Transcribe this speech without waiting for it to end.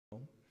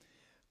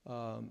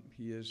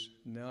He is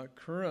now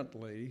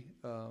currently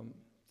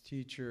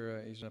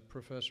teacher. He's a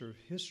professor of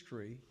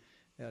history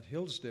at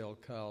Hillsdale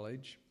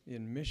College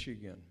in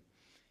Michigan.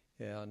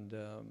 And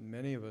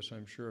many of us,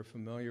 I'm sure, are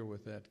familiar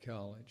with that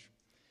college.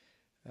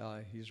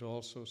 He's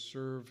also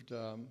served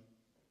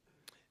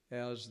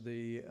as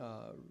the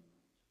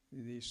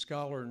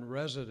scholar in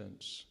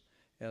residence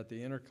at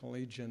the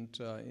Intercollegiate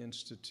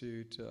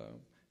Institute.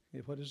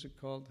 What is it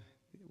called?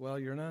 Well,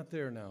 you're not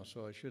there now,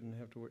 so I shouldn't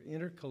have to worry.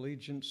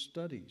 Intercollegiate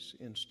Studies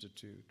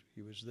Institute.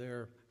 He was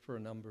there for a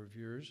number of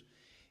years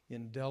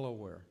in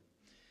Delaware.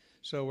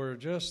 So we're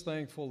just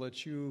thankful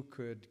that you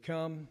could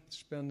come,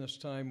 spend this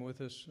time with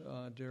us,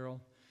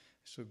 Darryl.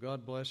 So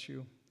God bless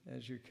you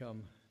as you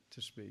come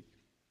to speak.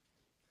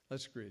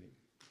 Let's greet him.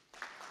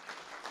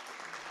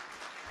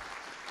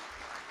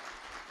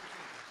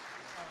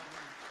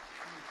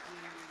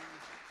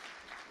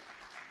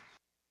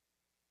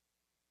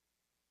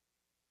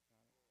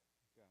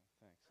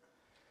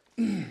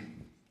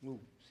 Ooh,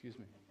 excuse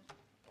me.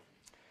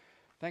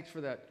 Thanks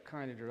for that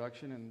kind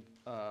introduction, and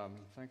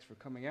thanks for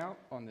coming out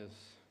on this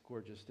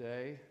gorgeous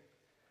day.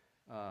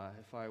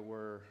 If I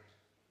were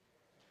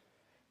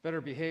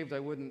better behaved, I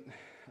wouldn't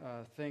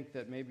think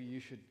that maybe you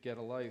should get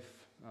a life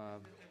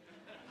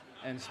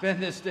and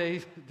spend this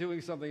day doing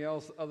something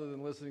else other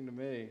than listening to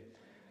me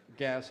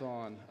gas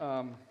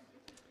on.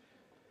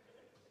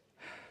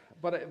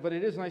 But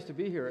it is nice to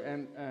be here,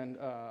 and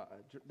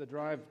the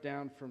drive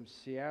down from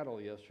Seattle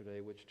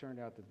yesterday, which turned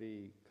out to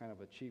be kind of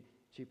a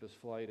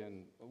cheapest flight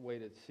and a way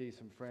to see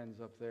some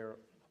friends up there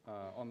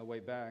on the way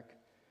back,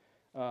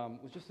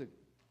 was just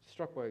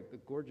struck by the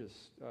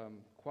gorgeous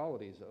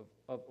qualities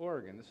of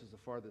Oregon. This is the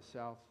farthest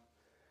south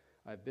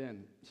I've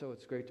been, so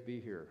it's great to be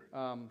here.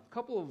 A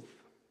couple of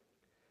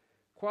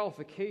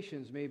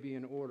qualifications may be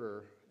in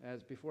order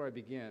as before I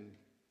begin.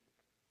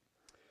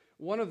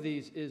 One of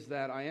these is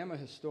that I am a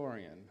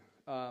historian,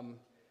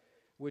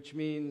 which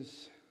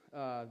means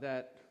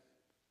that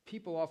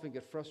people often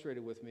get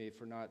frustrated with me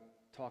for not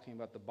talking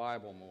about the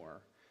Bible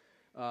more.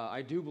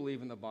 I do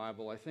believe in the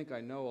Bible. I think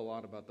I know a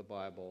lot about the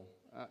Bible.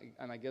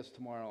 And I guess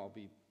tomorrow I'll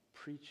be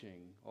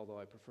preaching, although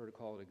I prefer to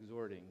call it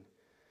exhorting,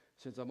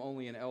 since I'm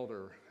only an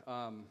elder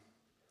and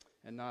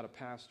not a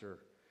pastor.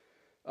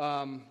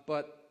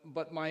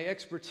 But my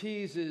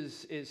expertise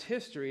is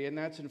history, and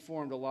that's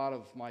informed a lot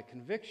of my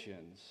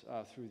convictions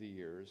through the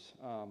years.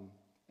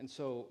 And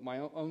so my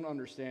own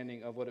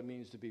understanding of what it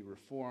means to be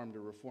Reformed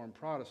or Reformed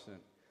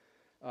Protestant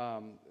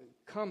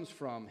comes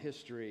from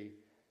history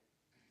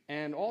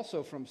and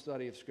also from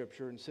study of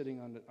Scripture and sitting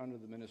under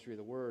the ministry of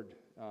the Word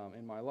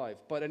in my life.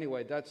 But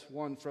anyway, that's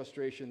one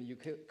frustration you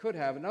could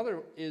have.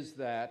 Another is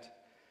that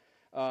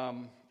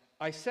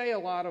I say a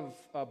lot of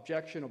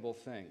objectionable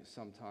things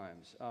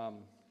sometimes.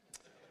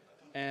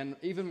 And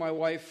even my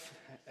wife,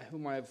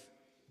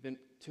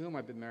 to whom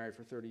I've been married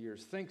for 30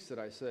 years, thinks that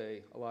I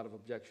say a lot of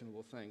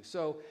objectionable things.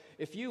 So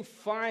if you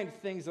find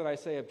things that I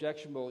say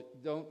objectionable,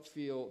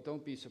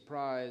 don't be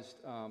surprised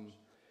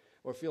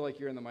or feel like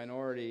you're in the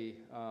minority.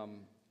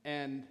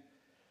 And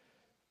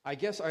I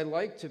guess I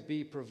like to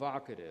be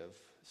provocative.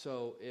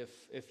 So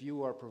if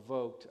you are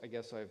provoked, I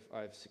guess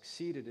I've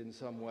succeeded in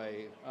some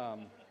way.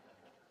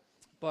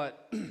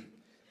 But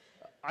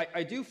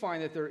I do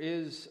find that there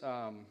is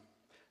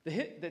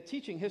that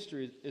teaching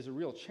history is a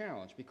real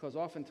challenge, because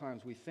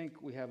oftentimes we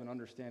think we have an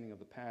understanding of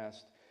the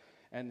past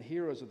and the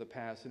heroes of the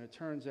past, and it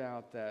turns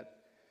out that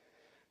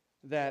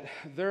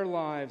their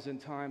lives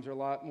and times are a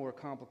lot more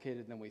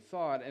complicated than we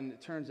thought, and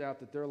it turns out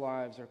that their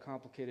lives are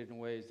complicated in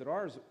ways that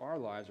our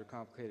lives are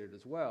complicated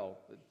as well.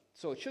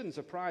 So it shouldn't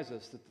surprise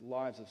us that the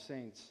lives of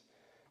saints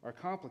are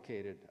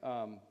complicated.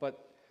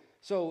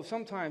 So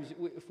sometimes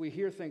if we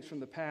hear things from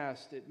the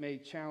past, it may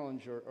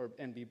challenge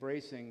and be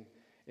bracing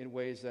in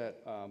ways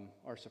that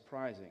are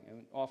surprising.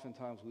 And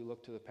oftentimes we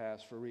look to the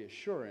past for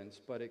reassurance,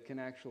 but it can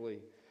actually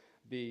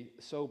be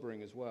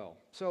sobering as well.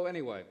 So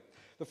anyway,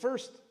 the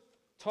first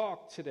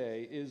talk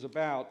today is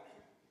about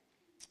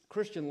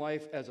Christian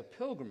life as a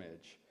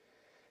pilgrimage.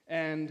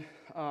 And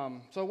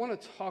so I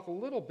want to talk a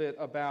little bit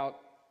about,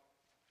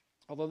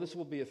 although this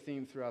will be a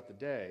theme throughout the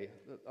day,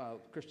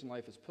 Christian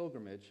life as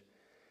pilgrimage,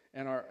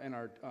 and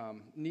our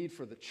need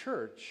for the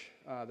church,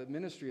 the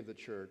ministry of the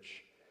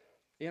church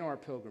in our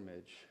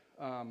pilgrimage.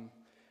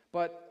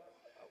 But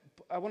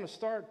I want to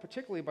start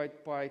particularly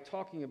by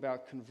talking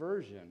about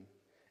conversion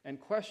and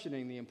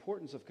questioning the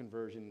importance of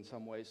conversion in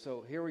some ways.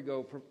 So here we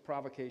go,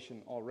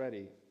 provocation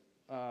already.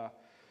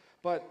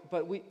 But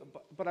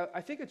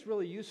I think it's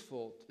really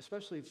useful,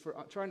 especially for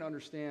trying to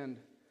understand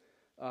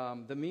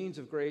the means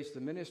of grace,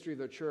 the ministry of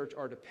the church,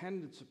 our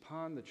dependence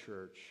upon the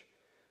church,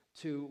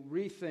 to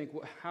rethink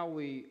how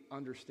we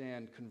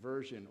understand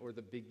conversion, or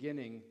the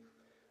beginning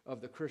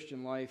of the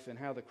Christian life and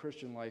how the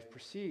Christian life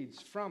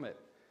proceeds from it.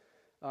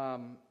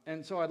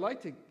 And so I'd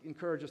like to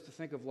encourage us to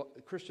think of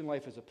Christian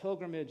life as a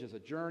pilgrimage, as a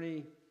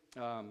journey.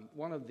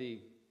 One of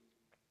the,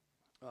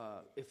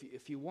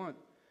 if you want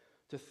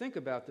to think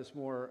about this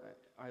more,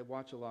 I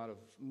watch a lot of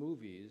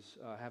movies,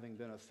 having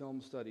been a film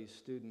studies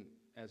student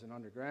as an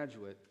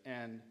undergraduate,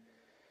 and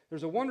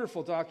There's a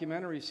wonderful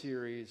documentary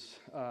series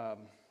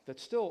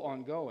that's still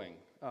ongoing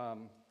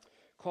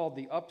called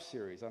the Up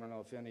series. I don't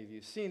know if any of you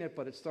have seen it,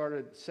 but it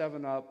started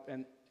 7 Up,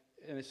 and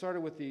it started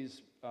with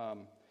these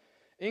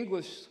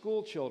English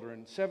school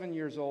children, 7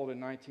 years old in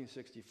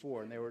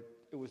 1964, and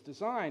it was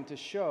designed to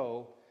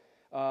show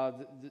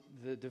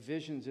the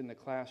divisions in the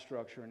class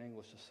structure in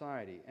English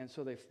society. And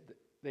so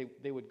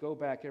they would go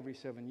back every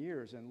 7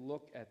 years and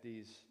look at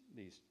these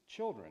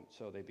children.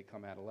 So they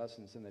become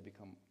adolescents, and they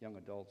become young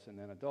adults, and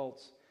then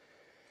adults.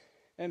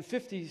 And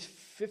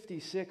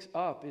 56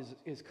 Up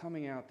is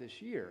coming out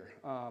this year.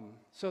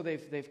 So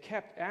they've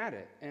kept at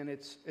it, and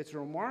it's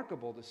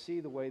remarkable to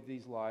see the way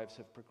these lives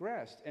have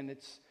progressed. And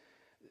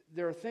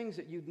there are things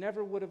that you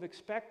never would have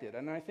expected.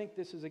 And I think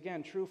this is,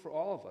 again, true for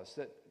all of us,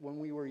 that when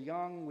we were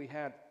young, we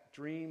had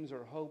dreams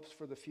or hopes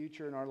for the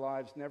future, and our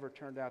lives never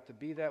turned out to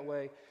be that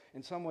way.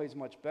 In some ways,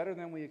 much better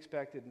than we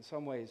expected. In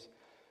some ways,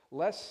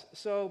 less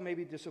so,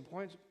 maybe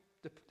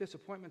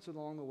disappointments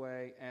along the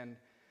way. And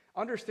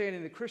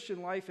understanding the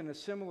Christian life in a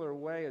similar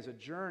way as a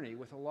journey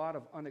with a lot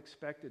of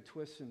unexpected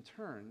twists and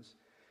turns,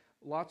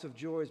 lots of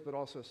joys but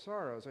also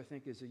sorrows, I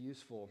think is a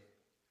useful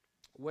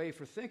way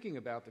for thinking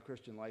about the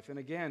Christian life. And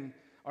again,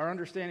 our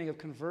understanding of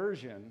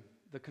conversion,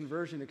 the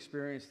conversion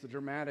experience, the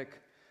dramatic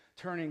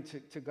turning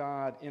to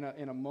God in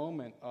a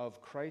moment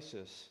of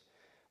crisis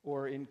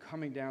or in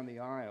coming down the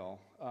aisle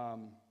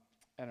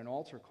at an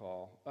altar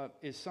call,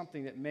 is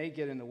something that may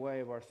get in the way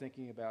of our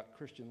thinking about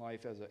Christian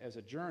life as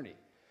a journey.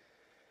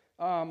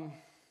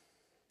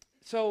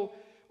 So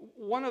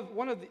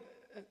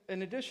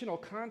an additional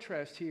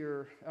contrast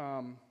here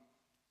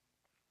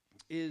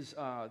is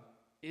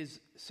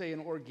say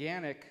an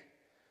organic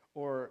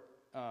or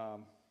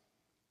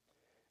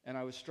and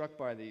I was struck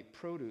by the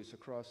produce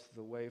across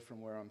the way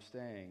from where I'm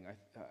staying.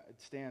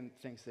 Stan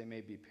thinks they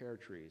may be pear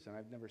trees, and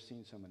I've never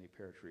seen so many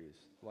pear trees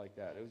like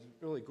that. It was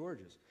really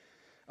gorgeous.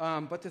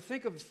 But to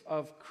think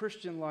of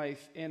Christian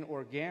life in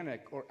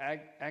organic or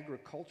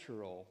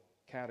agricultural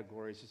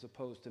categories as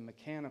opposed to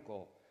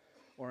mechanical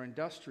or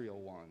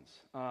industrial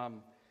ones.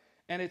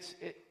 And it's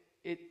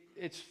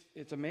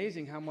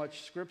amazing how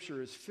much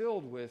Scripture is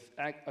filled with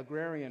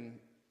agrarian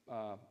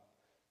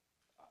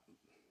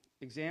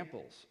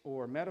examples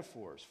or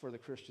metaphors for the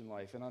Christian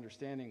life, and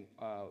understanding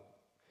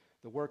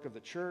the work of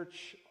the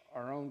church,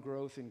 our own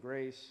growth in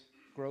grace,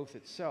 growth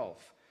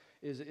itself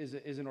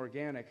is an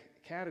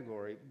organic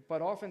category.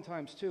 But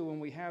oftentimes, too, when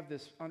we have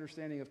this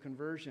understanding of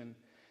conversion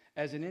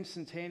as an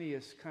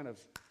instantaneous kind of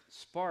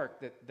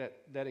spark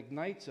that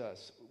ignites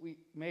us, we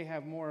may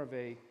have more of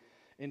a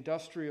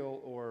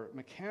industrial or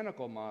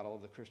mechanical model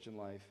of the Christian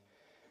life.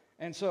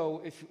 And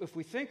so if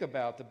we think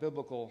about the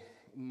biblical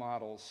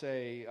model,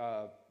 say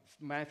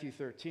Matthew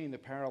 13, the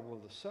parable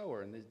of the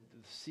sower, and the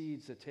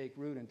seeds that take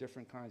root in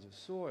different kinds of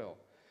soil,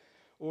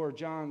 or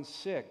John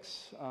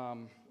 6,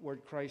 where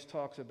Christ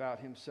talks about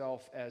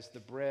himself as the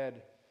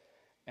bread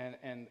and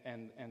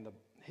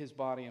his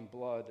body and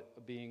blood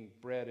being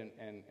bread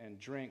and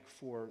drink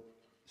for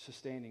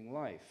sustaining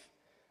life.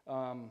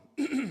 1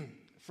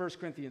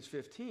 Corinthians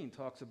 15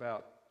 talks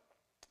about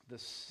the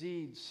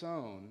seed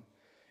sown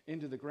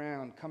into the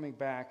ground coming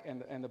back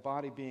and the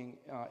body being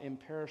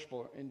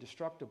imperishable,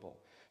 indestructible.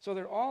 So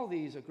there are all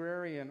these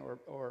agrarian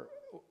or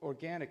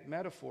organic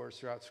metaphors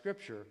throughout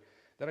Scripture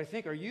that I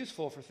think are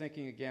useful for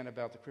thinking again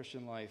about the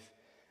Christian life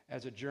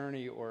as a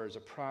journey or as a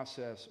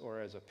process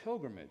or as a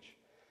pilgrimage.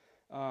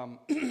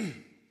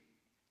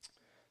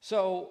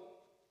 So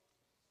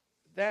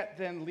that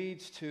then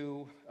leads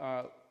to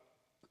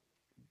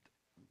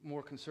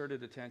more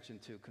concerted attention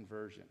to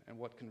conversion and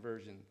what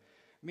conversion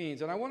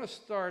means. And I want to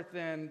start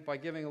then by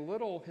giving a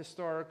little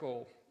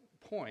historical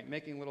point,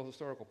 making a little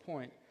historical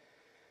point,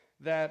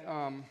 that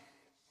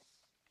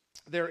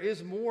there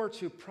is more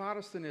to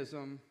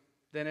Protestantism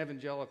than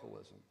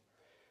evangelicalism.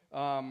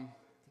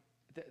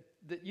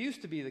 That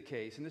used to be the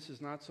case, and this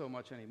is not so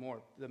much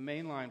anymore. The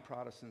mainline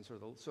Protestants, or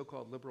the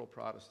so-called liberal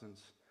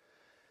Protestants,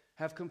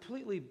 have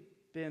completely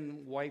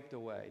been wiped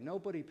away.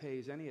 Nobody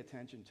pays any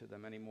attention to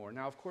them anymore.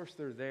 Now, of course,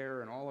 they're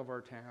there in all of our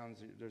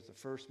towns. There's the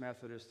First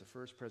Methodist, the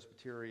First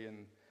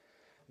Presbyterian,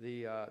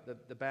 the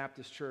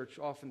Baptist Church.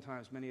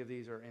 Oftentimes, many of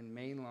these are in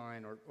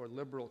mainline or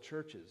liberal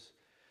churches.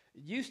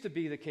 It used to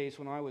be the case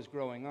when I was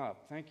growing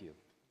up. Thank you.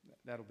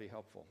 That'll be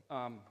helpful.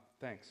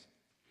 Thanks.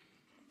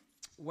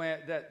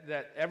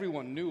 That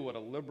everyone knew what a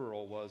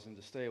liberal was and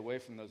to stay away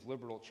from those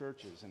liberal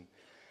churches. And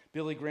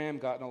Billy Graham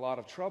got in a lot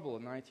of trouble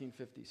in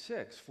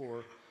 1956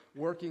 for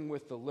working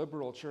with the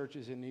liberal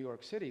churches in New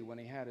York City when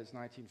he had his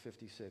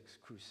 1956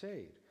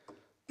 crusade.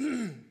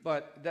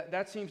 But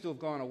that seems to have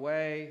gone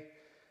away.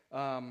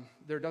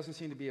 There doesn't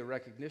seem to be a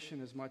recognition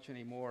as much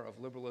anymore of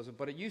liberalism.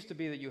 But it used to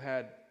be that you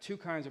had two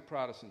kinds of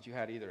Protestants. You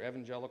had either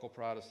evangelical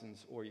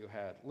Protestants or you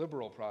had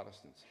liberal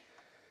Protestants.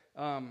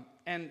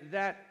 And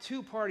that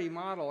two-party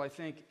model, I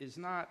think,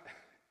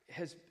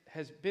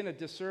 has been a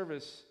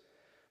disservice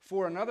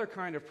for another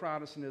kind of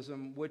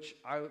Protestantism, which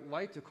I would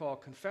like to call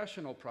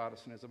confessional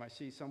Protestantism. I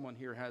see someone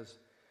here has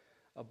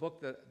a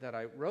book that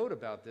I wrote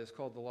about this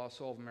called The Lost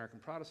Soul of American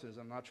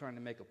Protestantism. I'm not trying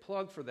to make a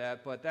plug for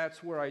that, but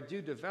that's where I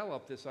do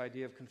develop this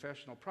idea of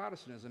confessional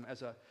Protestantism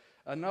as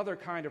another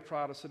kind of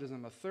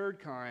Protestantism, a third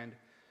kind.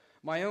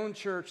 My own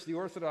church, the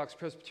Orthodox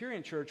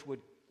Presbyterian Church,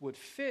 would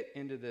fit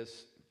into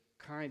this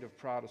kind of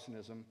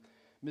Protestantism.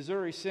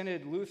 Missouri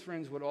Synod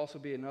Lutherans would also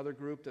be another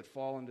group that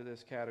fall into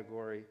this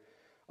category.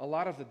 A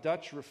lot of the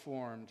Dutch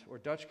Reformed or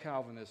Dutch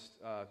Calvinists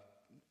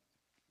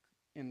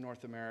in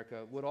North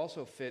America would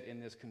also fit in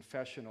this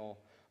confessional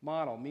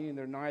model, meaning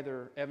they're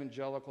neither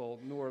evangelical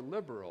nor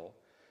liberal.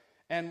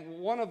 And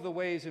one of the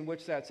ways in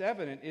which that's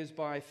evident is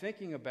by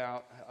thinking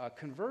about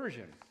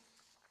conversion.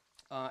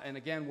 And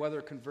again,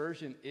 whether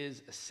conversion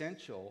is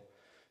essential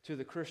to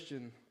the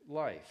Christian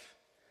life.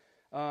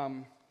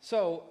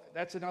 So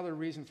that's another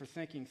reason for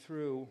thinking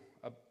through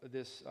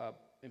this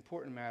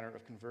important matter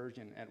of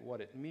conversion and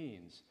what it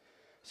means.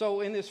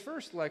 So in this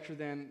first lecture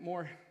then,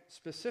 more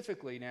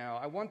specifically now,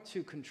 I want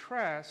to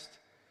contrast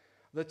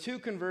the two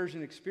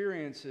conversion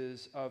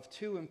experiences of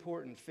two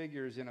important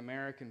figures in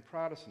American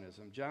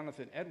Protestantism,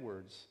 Jonathan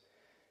Edwards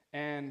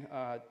and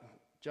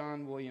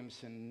John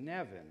Williamson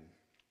Nevin.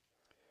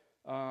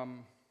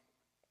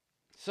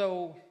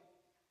 So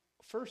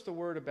first a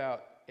word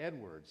about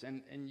Edwards,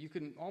 and you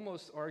can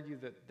almost argue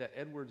that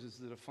Edwards is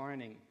the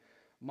defining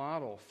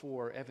model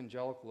for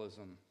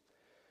evangelicalism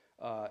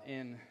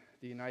in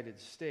the United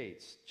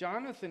States.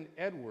 Jonathan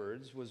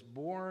Edwards was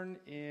born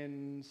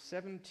in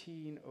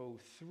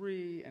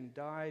 1703 and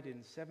died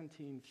in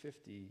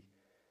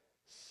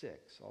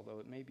 1756, although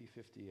it may be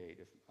 58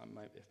 if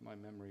my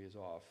memory is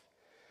off.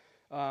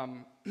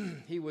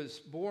 He was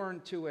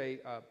born to a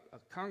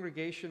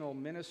congregational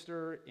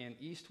minister in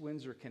East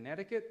Windsor,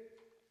 Connecticut,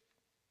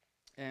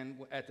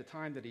 and at the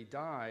time that he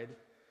died,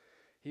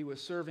 he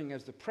was serving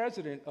as the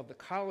president of the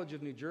College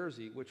of New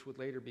Jersey, which would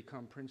later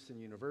become Princeton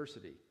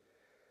University.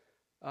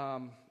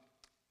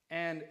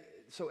 And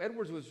so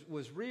Edwards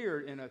was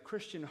reared in a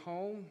Christian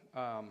home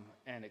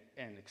and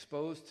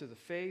exposed to the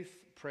faith,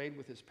 prayed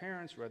with his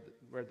parents,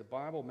 read the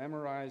Bible,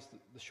 memorized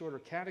the shorter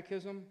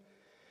catechism.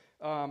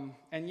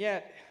 And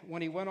yet,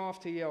 when he went off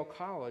to Yale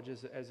College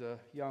as a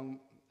young,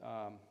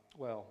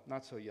 well,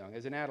 not so young,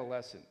 as an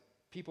adolescent,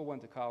 people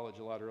went to college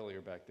a lot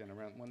earlier back then,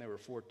 around when they were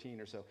 14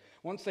 or so.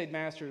 Once they'd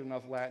mastered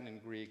enough Latin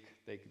and Greek,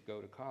 they could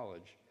go to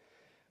college.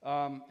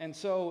 And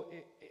so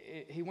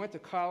he went to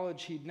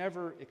college. He'd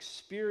never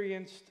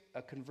experienced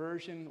a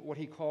conversion, what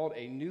he called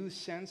a new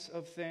sense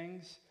of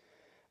things.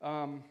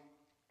 And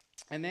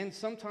then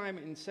sometime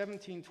in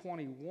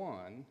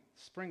 1721,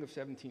 spring of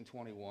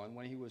 1721,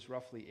 when he was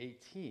roughly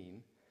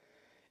 18,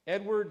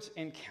 Edwards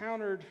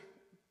encountered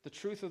the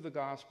truth of the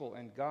gospel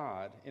and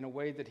God in a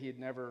way that he had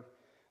never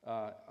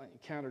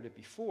encountered it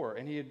before.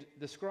 And he had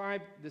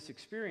described this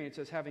experience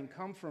as having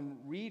come from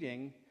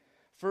reading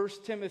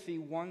 1 Timothy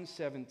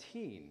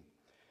 1:17.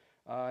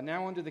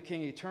 Now unto the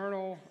King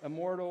eternal,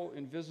 immortal,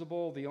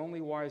 invisible, the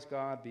only wise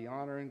God, be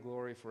honor and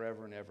glory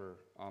forever and ever.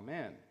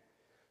 Amen.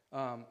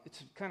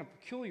 It's a kind of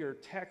peculiar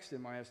text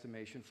in my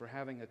estimation for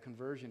having a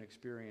conversion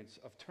experience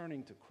of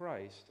turning to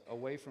Christ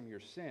away from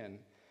your sin,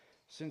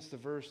 since the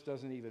verse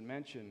doesn't even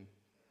mention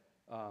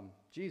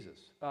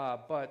Jesus.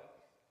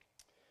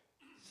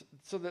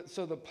 So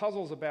the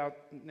puzzles about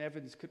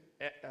Edwards'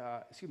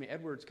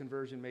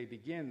 conversion may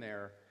begin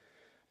there.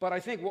 But I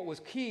think what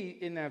was key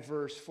in that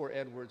verse for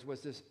Edwards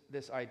was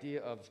this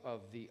idea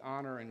of the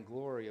honor and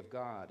glory of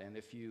God. And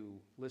if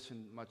you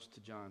listen much to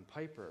John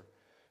Piper,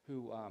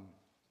 who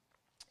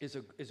is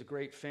a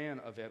great fan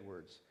of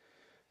Edwards,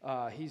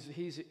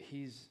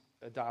 he's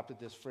adopted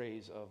this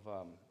phrase of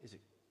is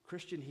it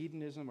Christian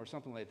hedonism or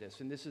something like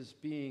this? And this is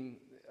being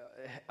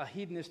a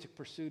hedonistic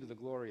pursuit of the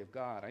glory of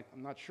God.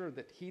 I'm not sure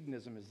that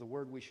hedonism is the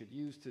word we should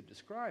use to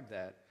describe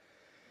that.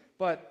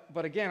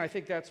 But again, I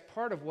think that's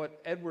part of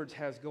what Edwards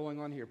has going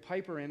on here.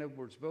 Piper and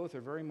Edwards both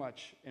are very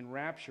much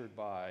enraptured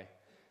by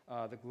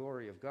the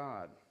glory of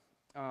God.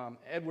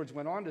 Edwards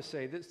went on to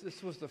say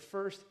this was the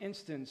first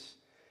instance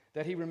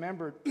that he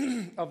remembered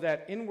of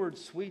that inward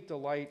sweet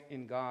delight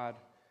in God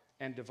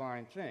and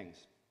divine things.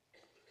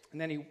 And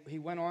then he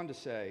went on to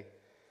say,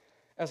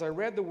 as I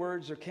read the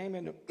words, there came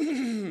into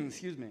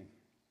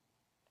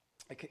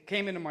it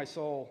came into my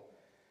soul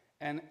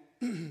and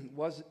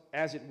was,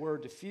 as it were,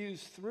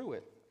 diffused through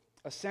it,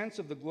 a sense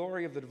of the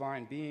glory of the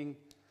divine being,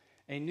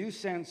 a new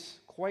sense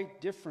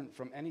quite different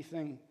from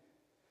anything,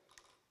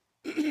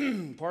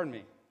 pardon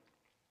me,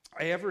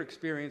 I ever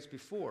experienced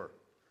before.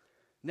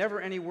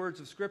 Never any words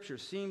of Scripture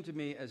seemed to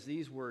me as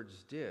these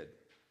words did.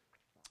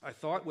 I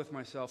thought with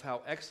myself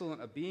how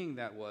excellent a being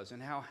that was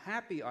and how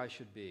happy I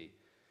should be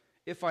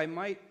if I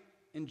might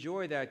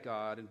enjoy that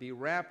God and be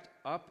wrapped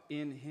up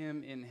in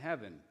him in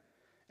heaven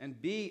and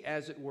be,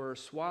 as it were,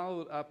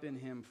 swallowed up in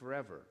him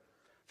forever.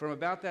 From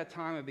about that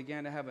time, I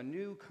began to have a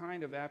new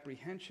kind of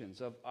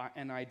apprehensions of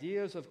and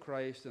ideas of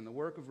Christ and the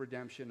work of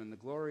redemption and the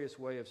glorious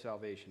way of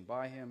salvation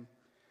by him.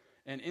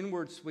 An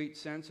inward sweet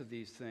sense of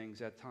these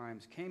things at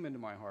times came into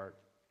my heart,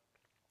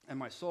 and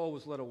my soul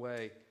was led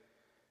away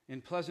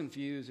in pleasant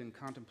views and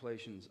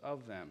contemplations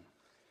of them.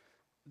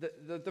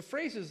 the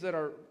phrases that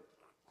are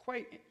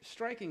quite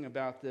striking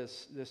about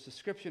this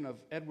description of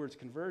Edward's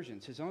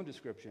conversions, his own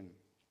description,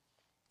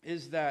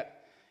 is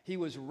that he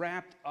was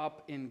wrapped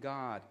up in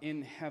God,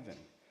 in heaven,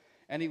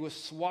 and he was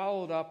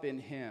swallowed up in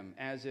him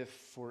as if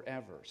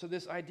forever. So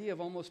this idea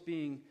of almost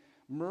being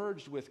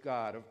merged with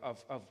God,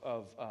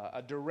 of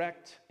a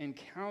direct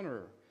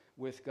encounter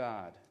with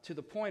God, to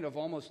the point of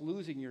almost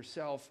losing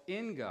yourself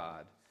in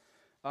God,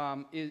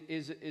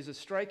 is a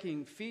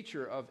striking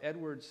feature of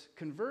Edward's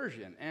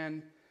conversion.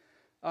 And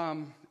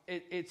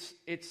it's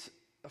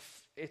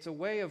a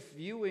way of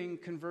viewing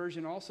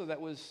conversion also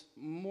that was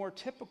more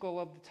typical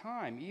of the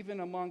time, even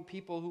among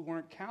people who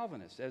weren't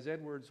Calvinists, as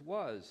Edwards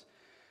was.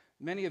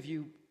 Many of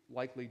you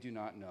likely do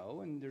not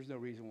know, and there's no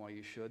reason why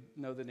you should,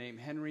 know the name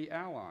Henry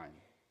Alline,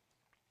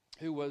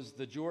 who was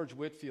the George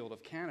Whitefield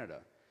of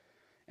Canada.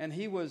 And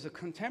he was a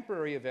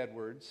contemporary of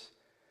Edwards,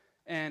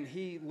 and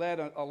he led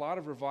a lot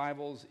of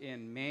revivals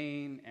in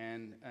Maine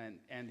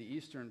and the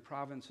eastern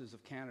provinces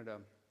of Canada.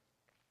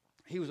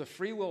 He was a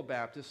Free Will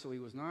Baptist, so he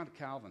was not a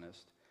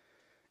Calvinist.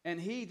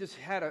 And he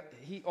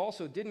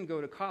also didn't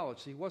go to college,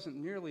 so he wasn't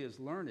nearly as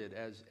learned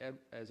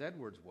as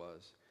Edwards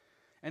was.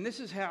 And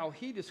this is how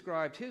he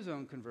described his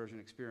own conversion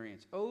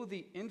experience. "Oh,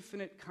 the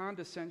infinite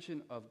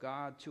condescension of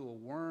God to a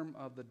worm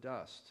of the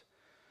dust.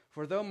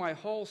 For though my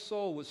whole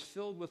soul was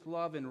filled with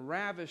love and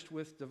ravished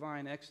with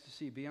divine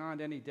ecstasy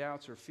beyond any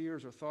doubts or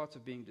fears or thoughts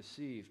of being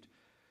deceived,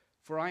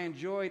 for I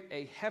enjoyed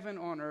a heaven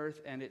on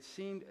earth, and it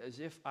seemed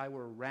as if I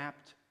were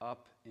wrapped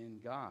up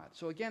in God."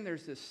 So again,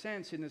 there's this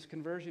sense in this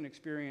conversion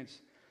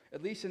experience,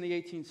 at least in the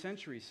 18th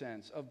century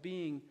sense, of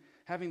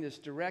having this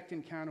direct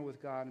encounter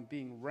with God and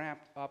being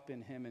wrapped up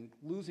in him and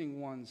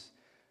losing one's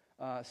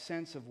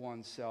sense of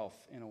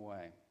oneself in a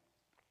way.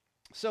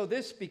 So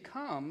this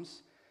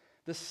becomes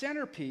the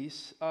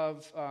centerpiece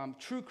of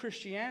true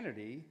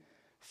Christianity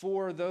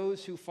for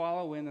those who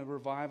follow in a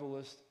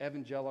revivalist,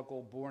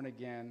 evangelical,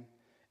 born-again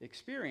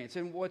experience.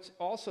 And what's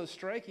also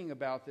striking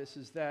about this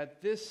is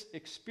that this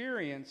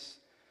experience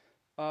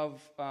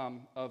of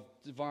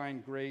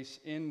divine grace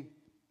in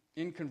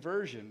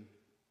conversion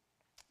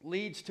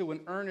leads to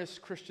an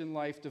earnest Christian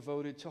life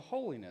devoted to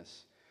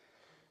holiness.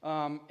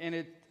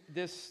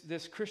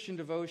 This Christian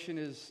devotion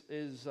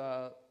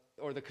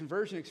or the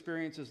conversion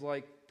experience is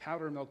like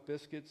powder milk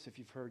biscuits, if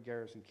you've heard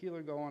Garrison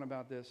Keillor go on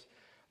about this,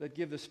 that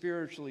give the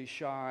spiritually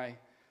shy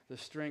the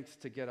strength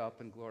to get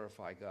up and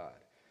glorify God.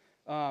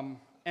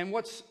 And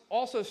what's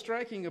also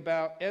striking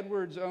about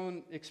Edward's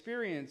own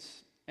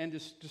experience and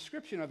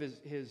description of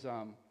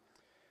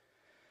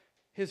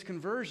his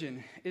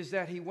conversion is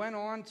that he went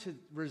on to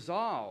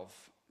resolve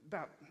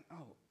about,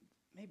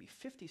 maybe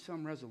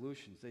 50-some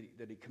resolutions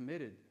that he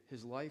committed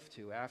his life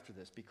to after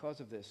this because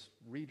of this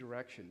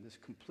redirection, this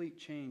complete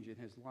change in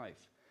his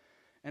life.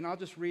 And I'll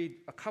just read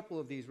a couple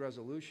of these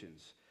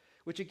resolutions,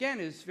 which again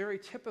is very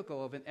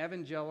typical of an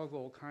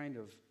evangelical kind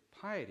of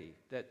piety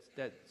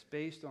that's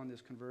based on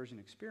this conversion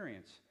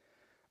experience.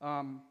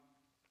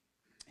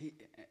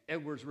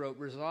 Edwards wrote,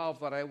 "Resolve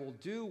that I will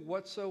do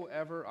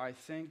whatsoever I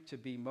think to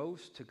be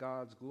most to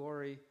God's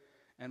glory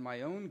and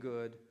my own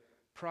good,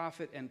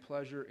 profit and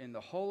pleasure in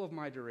the whole of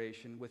my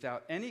duration,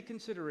 without any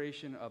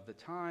consideration of the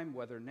time,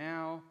 whether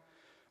now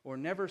or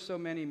never so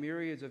many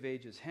myriads of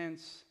ages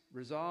hence.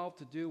 Resolve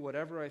to do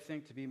whatever I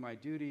think to be my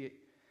duty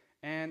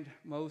and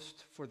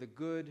most for the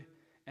good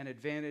and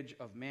advantage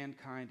of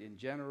mankind in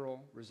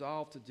general.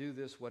 Resolve to do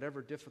this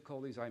whatever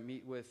difficulties I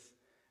meet with,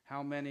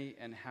 how many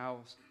and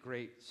how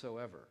great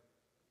soever."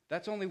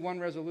 That's only one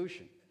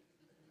resolution.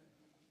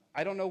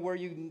 I don't know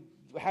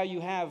how you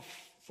have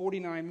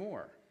 49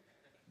 more.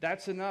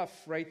 That's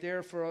enough right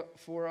there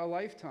for a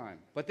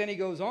lifetime. But then he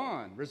goes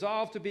on,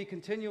 "Resolve to be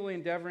continually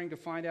endeavoring to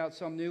find out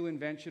some new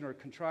invention or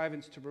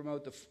contrivance to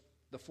promote the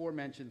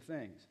aforementioned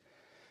things."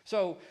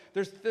 So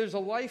there's a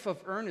life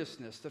of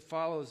earnestness that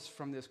follows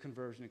from this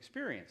conversion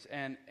experience.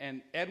 And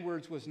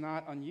Edwards was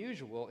not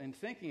unusual in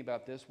thinking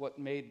about this. What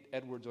made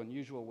Edwards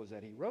unusual was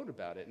that he wrote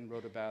about it, and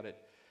wrote about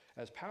it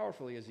as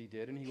powerfully as he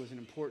did, and he was an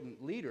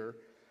important leader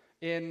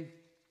in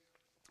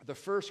the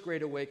first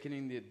Great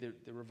Awakening,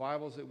 the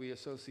revivals that we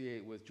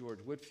associate with George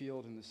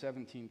Whitefield in the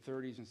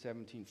 1730s and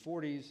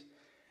 1740s.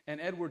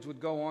 And Edwards would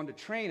go on to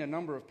train a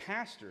number of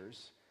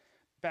pastors.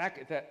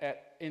 Back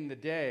in the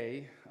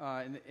day,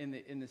 in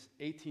the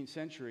 18th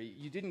century,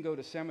 you didn't go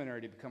to seminary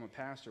to become a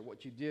pastor.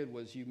 What you did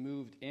was you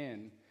moved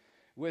in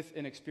with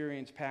an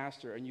experienced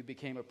pastor, and you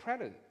became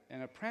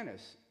an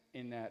apprentice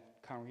in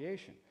that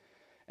congregation.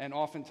 And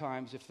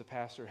oftentimes, if the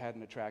pastor had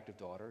an attractive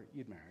daughter,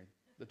 you'd marry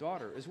the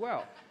daughter as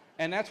well.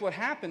 And that's what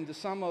happened to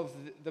some of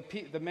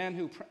the men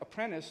who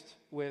apprenticed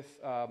with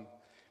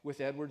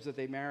Edwards, that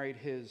they married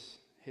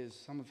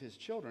some of his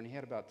children. He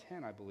had about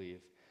 10, I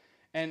believe.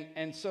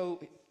 And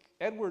so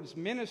Edwards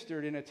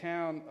ministered in a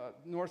town,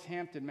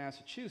 Northampton,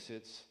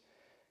 Massachusetts,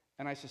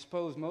 and I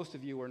suppose most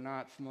of you are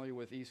not familiar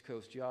with East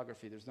Coast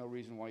geography. There's no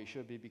reason why you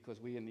should be, because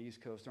we in the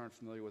East Coast aren't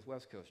familiar with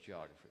West Coast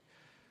geography.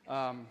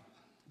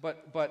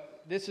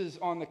 But this is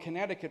on the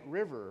Connecticut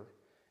River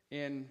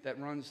that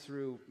runs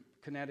through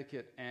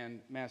Connecticut and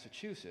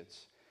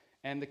Massachusetts,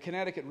 And the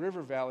Connecticut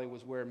River Valley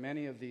was where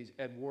many of these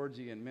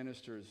Edwardian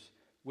ministers,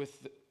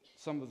 with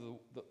some of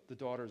the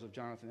daughters of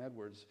Jonathan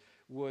Edwards,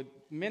 would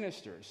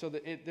minister. So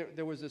that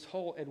there was this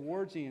whole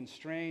Edwardian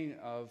strain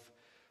of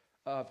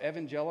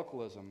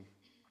evangelicalism,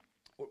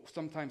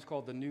 sometimes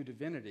called the New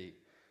Divinity,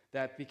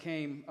 that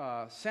became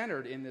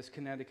centered in this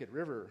Connecticut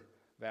River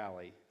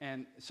Valley.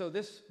 And so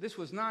this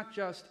was not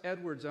just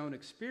Edwards' own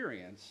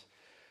experience,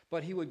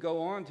 but he would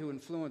go on to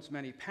influence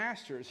many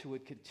pastors who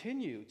would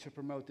continue to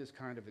promote this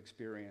kind of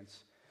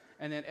experience.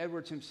 And then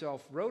Edwards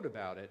himself wrote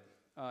about it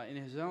in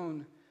his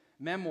own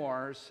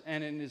memoirs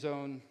and in his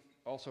own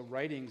also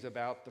writings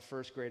about the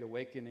First Great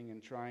Awakening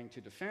and trying to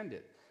defend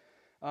it.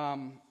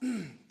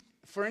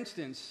 For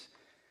instance,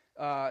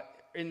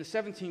 in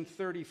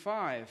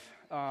 1735,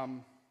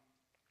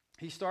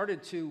 he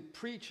started to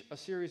preach a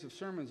series of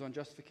sermons on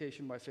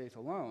justification by faith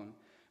alone,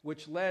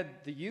 which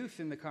led the youth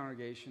in the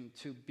congregation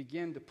to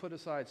begin to put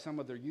aside some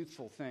of their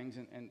youthful things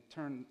and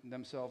turn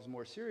themselves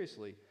more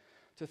seriously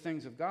to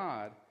things of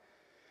God.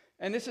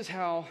 And this is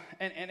how,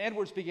 and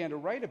Edwards began to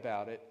write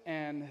about it,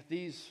 and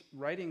these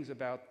writings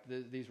about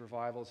these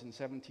revivals in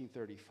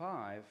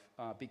 1735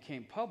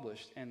 became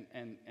published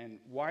and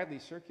widely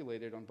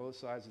circulated on both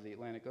sides of the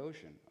Atlantic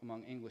Ocean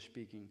among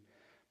English-speaking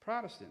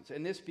Protestants.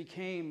 And this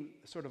became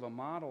sort of a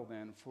model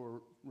then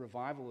for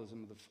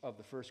revivalism of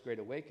the First Great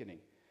Awakening.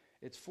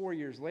 It's 4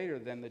 years later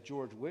then that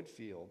George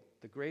Whitefield,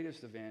 the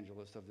greatest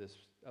evangelist of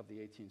the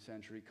 18th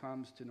century,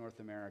 comes to North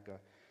America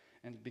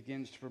and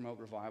begins to promote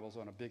revivals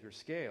on a bigger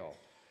scale.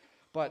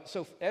 But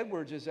so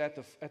Edwards is at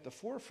the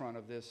forefront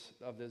of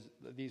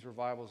these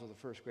revivals of the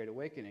First Great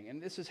Awakening.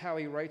 And this is how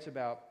he writes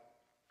about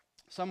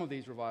some of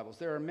these revivals.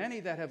 There are many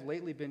that have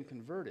lately been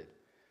converted,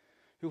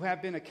 who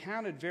have been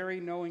accounted very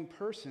knowing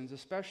persons,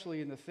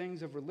 especially in the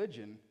things of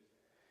religion,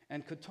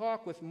 and could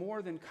talk with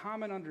more than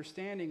common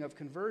understanding of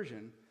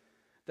conversion,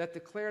 that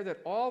declare that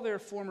all their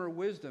former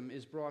wisdom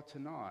is brought to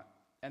naught,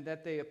 and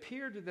that they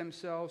appear to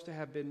themselves to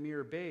have been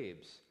mere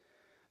babes.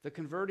 The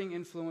converting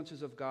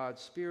influences of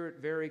God's Spirit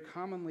very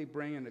commonly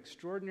bring an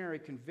extraordinary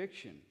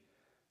conviction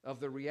of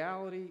the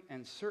reality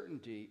and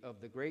certainty of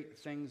the great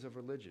things of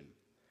religion.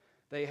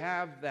 They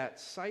have that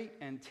sight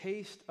and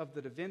taste of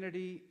the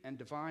divinity and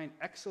divine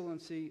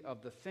excellency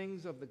of the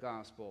things of the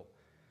gospel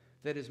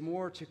that is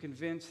more to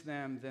convince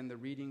them than the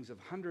readings of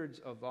hundreds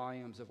of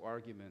volumes of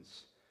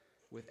arguments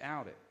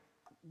without it.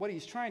 What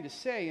he's trying to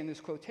say in this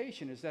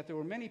quotation is that there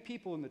were many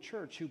people in the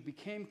church who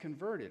became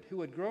converted,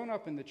 who had grown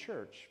up in the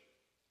church,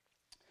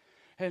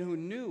 and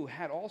who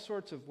had all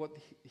sorts of what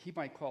he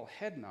might call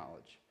head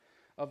knowledge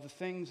of the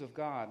things of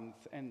God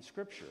and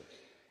Scripture,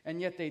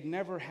 and yet they'd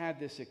never had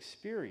this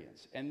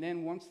experience. And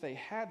then once they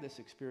had this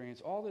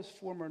experience, all this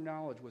former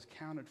knowledge was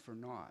counted for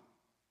naught,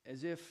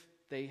 as if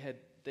they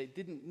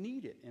didn't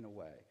need it in a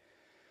way.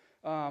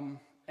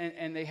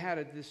 And they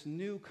had this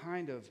new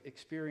kind of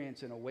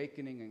experience and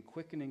awakening and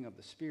quickening of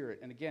the Spirit.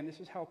 And again, this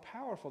is how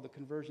powerful the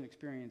conversion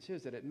experience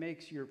is, that it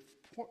makes your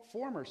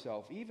former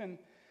self, even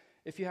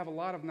if you have a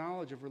lot of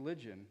knowledge of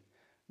religion,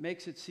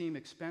 makes it seem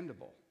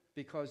expendable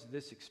because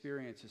this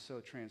experience is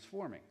so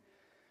transforming.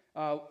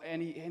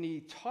 And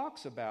he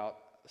talks about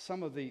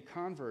some of the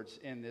converts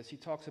in this. He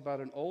talks about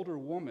an older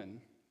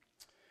woman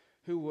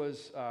who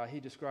was, he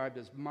described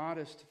as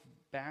modest,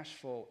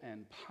 bashful,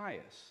 and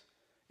pious.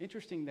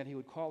 Interesting that he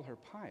would call her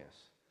pious.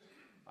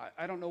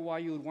 I don't know why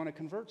you would want to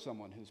convert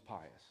someone who's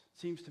pious.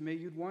 It seems to me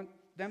you'd want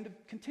them to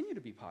continue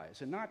to be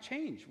pious and not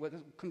change. What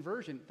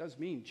conversion does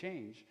mean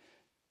change,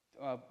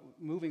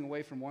 moving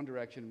away from one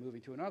direction and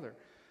moving to another.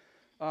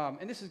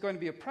 And this is going to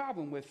be a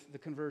problem with the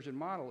conversion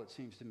model, it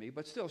seems to me.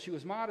 But still, she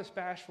was modest,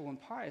 bashful,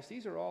 and pious.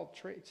 These are all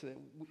traits that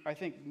I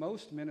think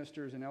most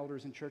ministers and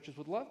elders in churches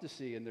would love to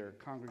see in their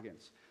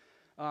congregants.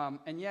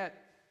 And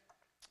yet,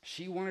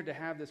 she wanted to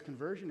have this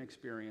conversion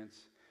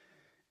experience.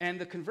 And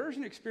the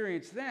conversion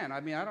experience then, I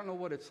mean, I don't know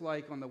what it's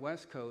like on the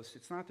West Coast.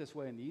 It's not this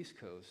way in the East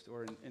Coast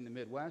or in the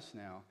Midwest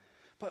now.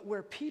 But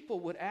where people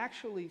would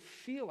actually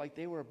feel like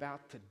they were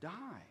about to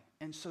die.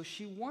 And so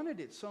she wanted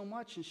it so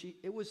much, and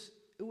it was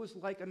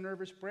like a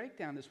nervous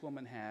breakdown this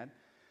woman had.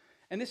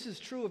 And this is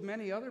true of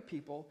many other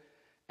people.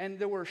 And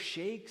there were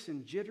shakes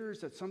and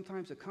jitters that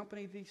sometimes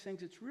accompanied these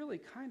things. It's really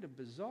kind of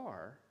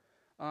bizarre.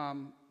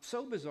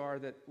 So bizarre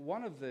that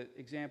one of the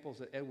examples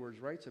that Edwards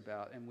writes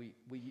about, and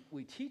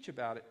we teach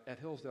about it at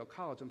Hillsdale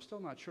College. I'm still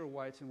not sure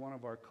why it's in one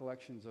of our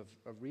collections of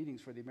readings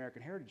for the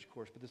American Heritage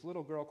course, but this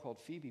little girl called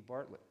Phoebe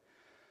Bartlett,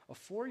 a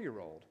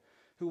 4-year-old,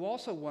 who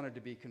also wanted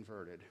to be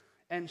converted.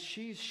 And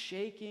she's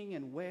shaking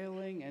and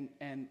wailing,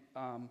 and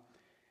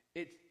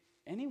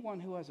anyone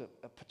who has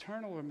a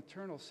paternal or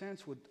maternal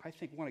sense would, I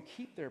think, want to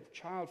keep their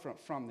child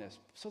from this.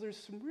 So there's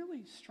some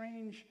really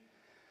strange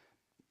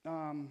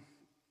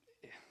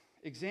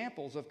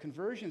examples of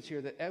conversions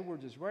here that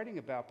Edwards is writing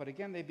about, but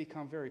again, they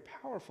become very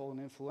powerful and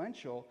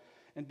influential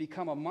and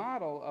become a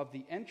model of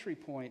the entry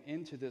point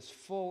into this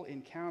full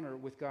encounter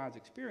with God's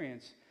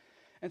experience.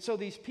 And so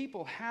these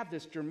people have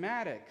this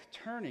dramatic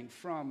turning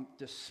from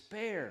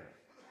despair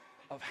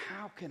of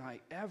how can I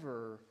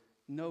ever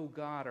know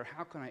God, or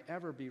how can I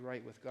ever be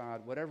right with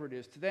God, whatever it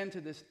is, to then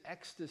to this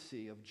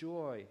ecstasy of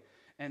joy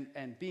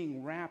and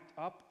being wrapped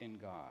up in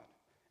God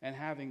and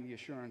having the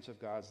assurance of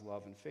God's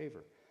love and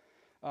favor.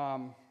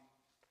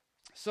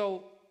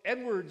 So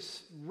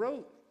Edwards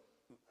wrote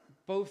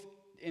both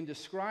in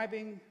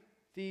describing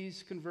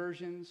these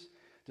conversions,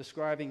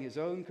 describing his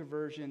own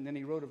conversion. Then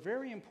he wrote a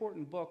very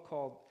important book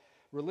called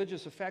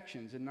Religious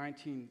Affections in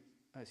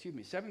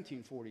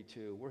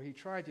 1742, where he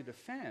tried to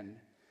defend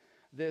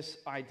this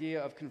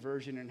idea of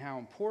conversion and how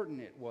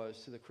important it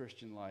was to the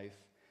Christian life.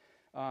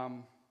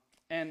 And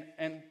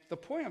the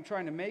point I'm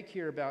trying to make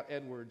here about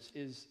Edwards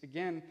is,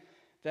 again,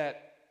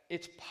 that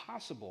it's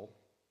possible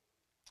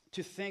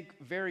to think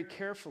very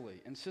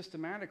carefully and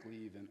systematically,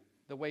 even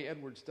the way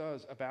Edwards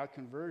does, about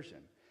conversion.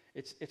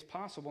 It's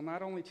possible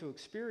not only to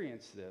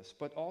experience this,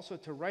 but also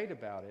to write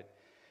about it,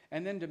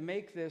 and then to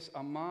make this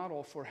a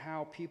model for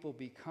how people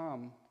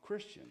become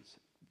Christians.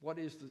 What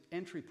is the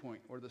entry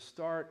point or the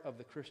start of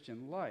the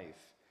Christian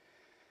life?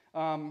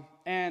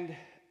 And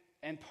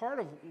part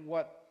of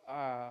what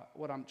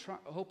I'm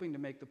hoping to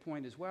make the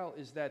point as well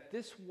is that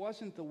this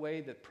wasn't the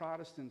way that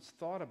Protestants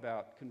thought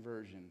about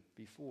conversion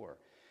before.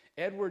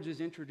 Edwards is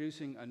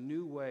introducing a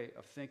new way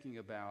of thinking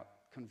about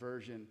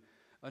conversion,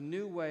 a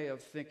new way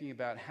of thinking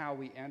about how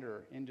we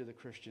enter into the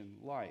Christian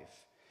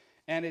life.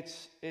 And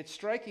it's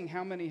striking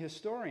how many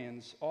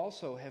historians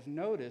also have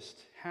noticed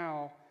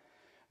how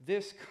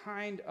this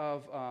kind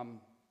of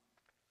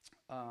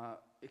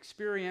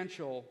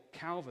experiential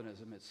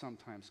Calvinism, it's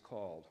sometimes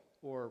called,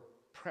 or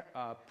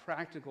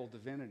practical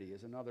divinity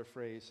is another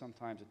phrase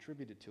sometimes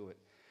attributed to it,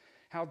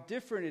 how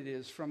different it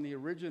is from the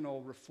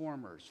original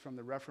reformers, from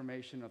the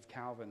Reformation of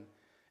Calvin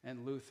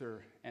and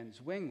Luther and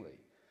Zwingli.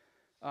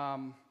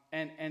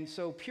 And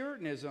so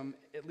Puritanism,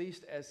 at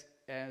least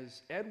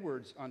as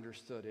Edwards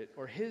understood it,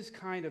 or his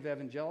kind of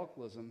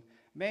evangelicalism,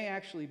 may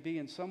actually be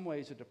in some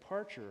ways a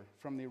departure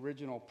from the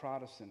original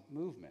Protestant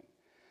movement.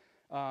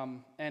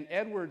 And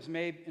Edwards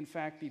may, in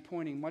fact, be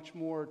pointing much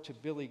more to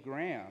Billy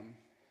Graham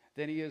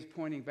than he is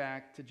pointing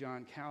back to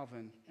John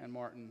Calvin and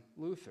Martin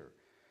Luther.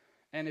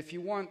 And if you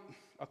want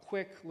a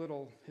quick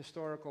little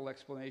historical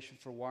explanation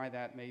for why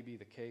that may be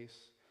the case,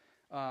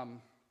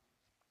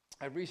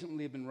 I've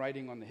recently been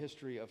writing on the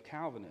history of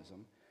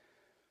Calvinism.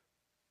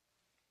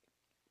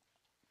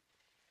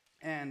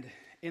 And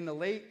in the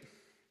late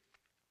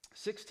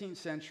 16th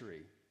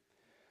century,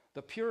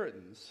 the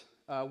Puritans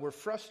were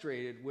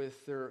frustrated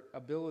with their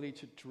ability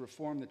to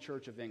reform the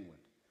Church of England.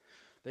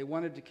 They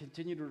wanted to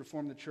continue to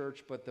reform the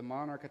church, but the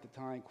monarch at the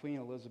time, Queen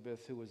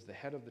Elizabeth, who was the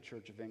head of the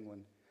Church of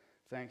England,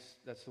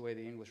 that's the way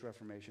the English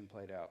Reformation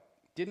played out,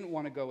 didn't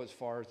want to go as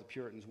far as the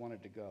Puritans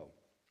wanted to go.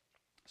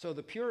 So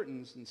the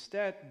Puritans,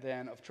 instead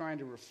then of trying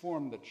to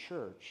reform the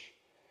church,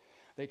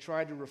 they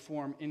tried to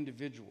reform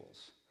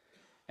individuals.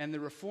 And the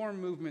reform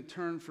movement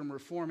turned from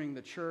reforming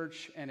the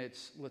church and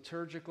its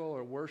liturgical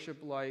or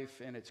worship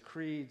life and its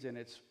creeds and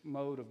its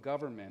mode of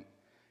government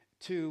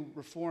to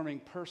reforming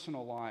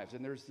personal lives.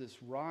 And there's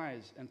this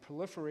rise and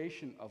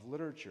proliferation of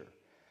literature,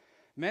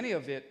 many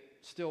of it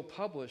still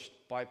published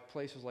by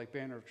places like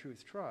Banner of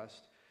Truth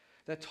Trust,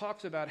 that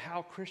talks about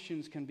how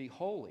Christians can be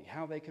holy,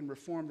 how they can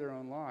reform their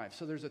own lives.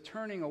 So there's a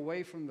turning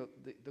away from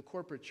the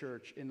corporate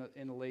church in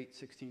the late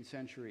 16th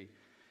century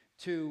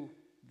to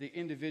the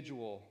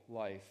individual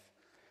life.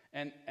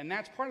 And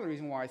that's part of the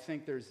reason why I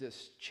think there's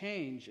this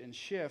change and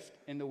shift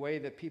in the way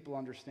that people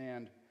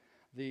understand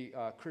the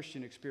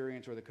Christian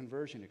experience or the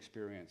conversion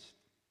experience.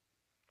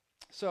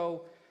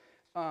 So,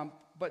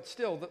 but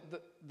still,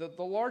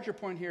 the larger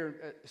point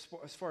here,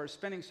 as far as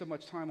spending so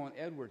much time on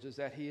Edwards, is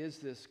that he is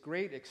this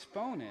great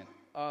exponent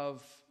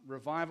of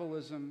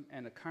revivalism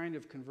and a kind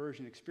of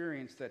conversion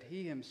experience that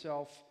he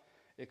himself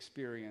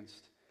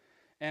experienced.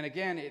 And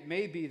again, it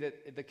may be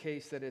that the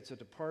case that it's a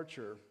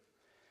departure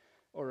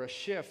or a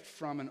shift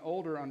from an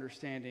older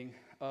understanding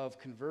of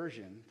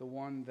conversion, the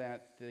one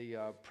that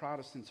the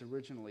Protestants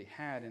originally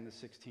had in the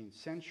 16th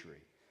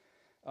century.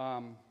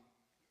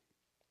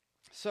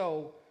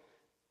 So,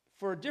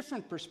 for a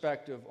different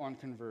perspective on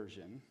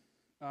conversion,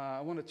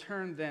 I want to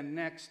turn then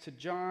next to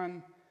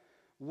John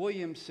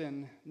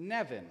Williamson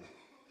Nevin.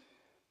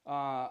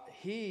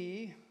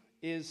 He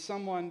is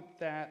someone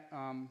that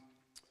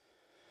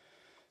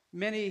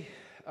many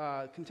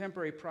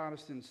contemporary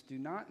Protestants do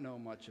not know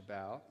much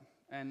about,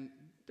 and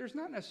there's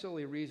not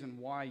necessarily a reason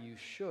why you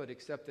should,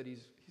 except that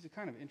he's a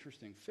kind of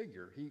interesting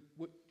figure.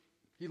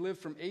 He lived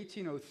from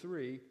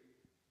 1803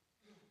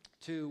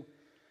 to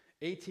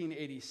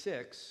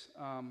 1886,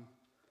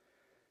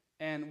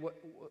 and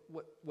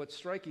what's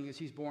striking is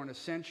he's born a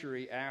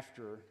century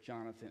after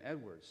Jonathan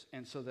Edwards,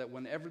 and so that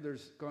whenever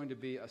there's going to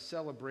be a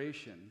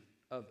celebration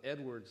of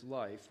Edwards'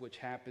 life, which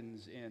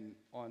happens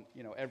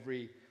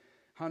every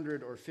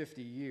 100 or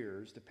 50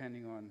 years,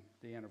 depending on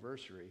the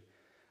anniversary,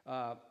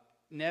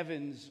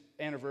 Nevin's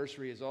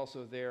anniversary is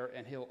also there,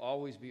 and he'll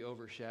always be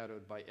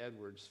overshadowed by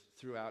Edwards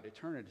throughout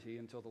eternity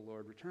until the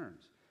Lord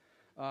returns.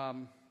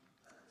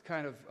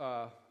 Kind of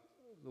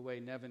the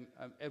way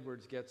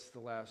Edwards gets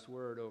the last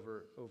word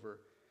over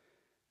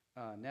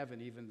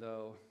Nevin, even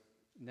though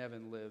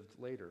Nevin lived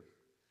later.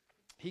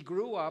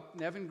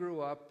 Nevin grew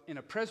up in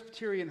a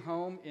Presbyterian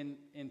home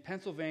in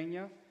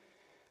Pennsylvania,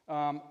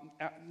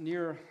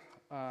 near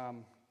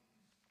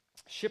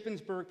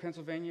Shippensburg,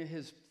 Pennsylvania.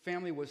 His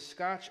family was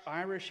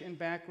Scotch-Irish in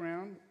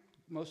background.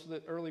 Most of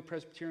the early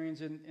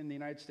Presbyterians in the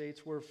United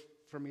States were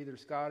from either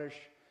Scottish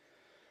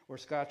or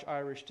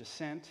Scotch-Irish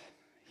descent.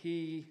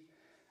 He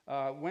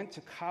went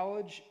to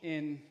college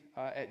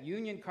at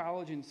Union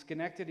College in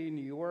Schenectady,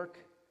 New York,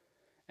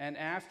 and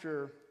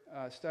after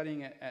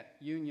studying at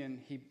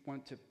Union, he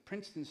went to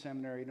Princeton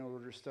Seminary in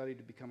order to study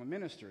to become a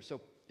minister.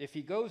 So if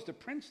he goes to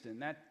Princeton,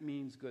 that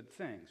means good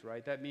things,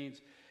 right? That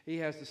means he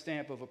has the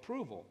stamp of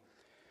approval.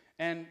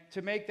 And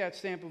to make that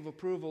stamp of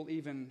approval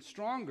even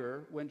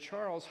stronger, when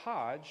Charles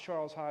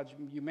Hodge,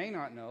 you may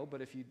not know,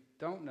 but if you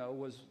don't know,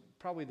 was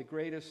probably the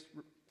greatest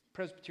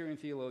Presbyterian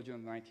theologian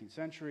of the 19th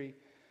century,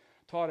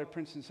 taught at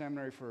Princeton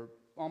Seminary for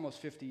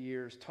almost 50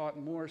 years, taught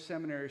more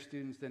seminary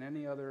students than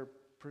any other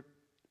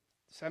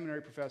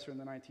seminary professor in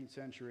the 19th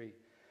century.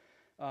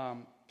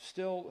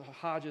 Still,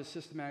 Hodge's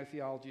systematic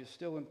theology is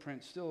still in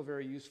print, still a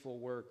very useful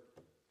work.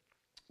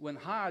 When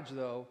Hodge,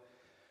 though,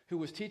 who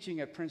was teaching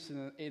at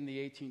Princeton in the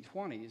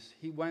 1820s,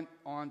 he went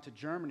on to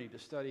Germany to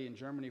study in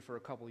Germany for a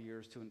couple of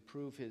years to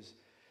improve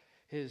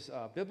his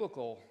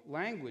biblical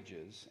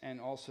languages and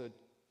also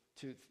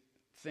to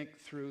think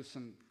through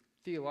some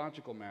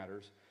theological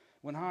matters.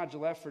 When Hodge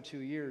left for 2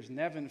 years,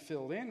 Nevin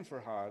filled in for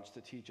Hodge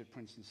to teach at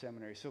Princeton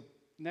Seminary. So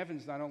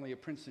Nevin's not only a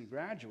Princeton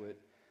graduate,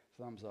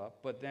 thumbs up,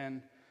 but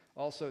then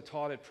also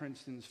taught at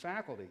Princeton's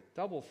faculty,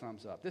 double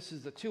thumbs up. This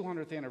is the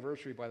 200th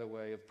anniversary, by the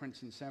way, of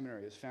Princeton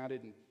Seminary. It was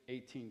founded in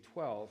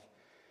 1812,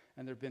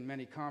 and there have been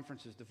many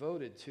conferences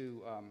devoted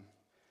to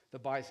the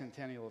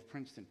bicentennial of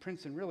Princeton.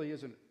 Princeton really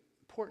is an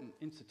important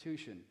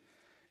institution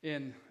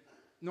in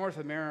North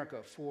America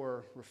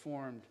for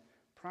Reformed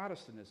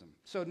Protestantism.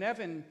 So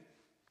Nevin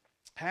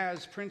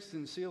has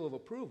Princeton's seal of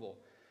approval.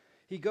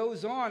 He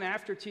goes on,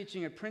 after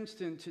teaching at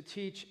Princeton, to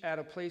teach at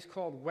a place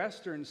called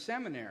Western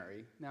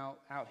Seminary. Now,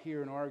 out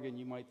here in Oregon,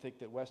 you might think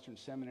that Western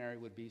Seminary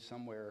would be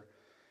somewhere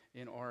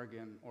in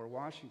Oregon or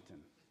Washington,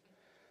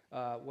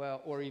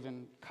 or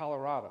even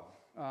Colorado.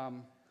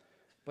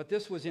 But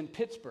this was in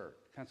Pittsburgh,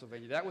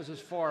 Pennsylvania. That was as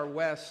far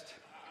west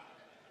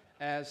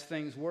as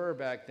things were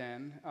back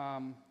then.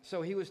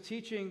 So he was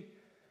teaching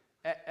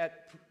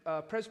at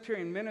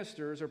Presbyterian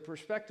ministers or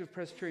prospective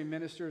Presbyterian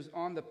ministers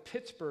on the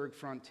Pittsburgh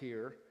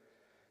frontier.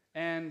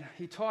 And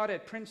he taught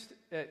at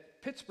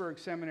Pittsburgh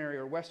Seminary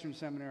or Western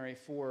Seminary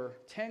for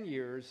 10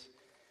 years.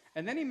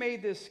 And then he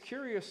made this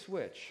curious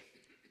switch.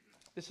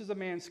 This is a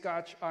man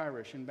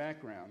Scotch-Irish in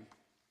background.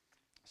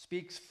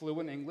 Speaks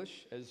fluent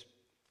English, as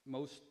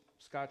most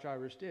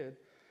Scotch-Irish did.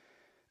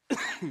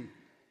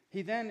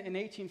 He then, in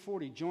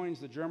 1840,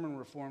 joins the German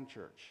Reformed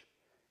Church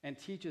and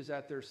teaches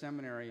at their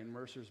seminary in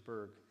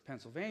Mercersburg,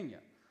 Pennsylvania,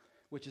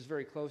 which is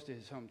very close to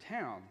his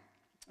hometown,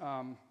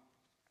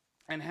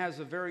 and has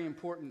a very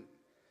important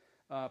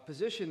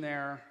position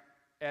there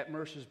at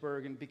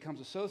Mercersburg and becomes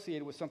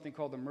associated with something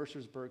called the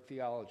Mercersburg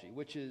theology,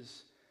 which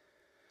is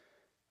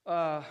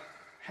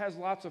has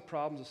lots of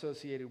problems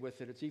associated with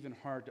it. It's even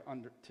hard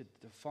to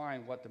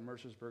define what the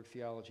Mercersburg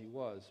theology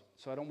was,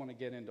 so I don't want to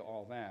get into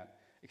all that,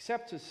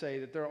 except to say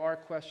that there are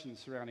questions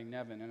surrounding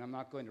Nevin, and I'm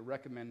not going to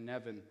recommend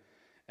Nevin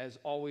as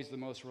always the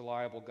most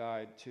reliable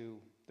guide to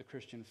the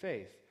Christian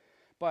faith.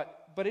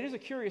 But it is a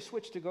curious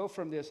switch to go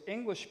from this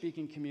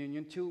English-speaking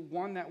communion to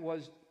one that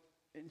was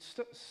in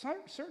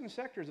certain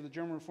sectors of the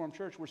German Reformed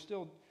Church were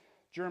still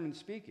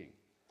German-speaking.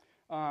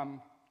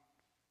 And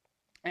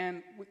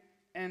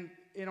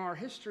in our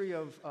history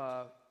of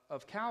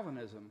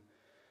Calvinism,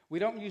 we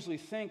don't usually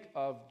think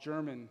of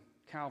German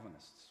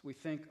Calvinists. We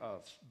think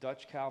of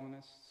Dutch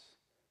Calvinists.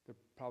 There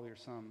probably are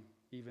some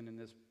even in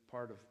this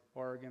part of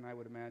Oregon, I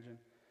would imagine.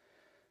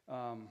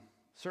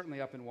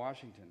 Certainly up in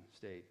Washington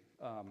State.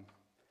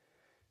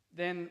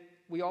 Then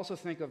we also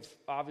think of,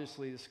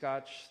 obviously, the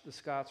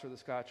Scots or the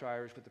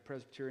Scotch-Irish with the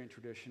Presbyterian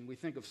tradition. We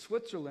think of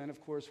Switzerland,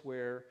 of course,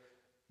 where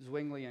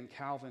Zwingli and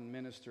Calvin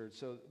ministered.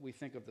 So we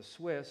think of the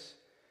Swiss.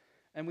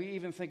 And we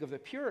even think of the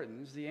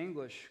Puritans, the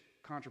English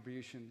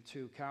contribution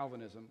to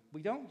Calvinism.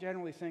 We don't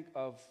generally think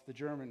of the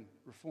German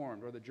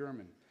Reformed or the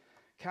German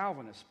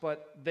Calvinists,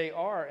 but they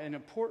are an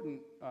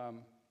important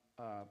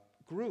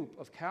group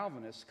of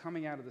Calvinists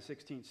coming out of the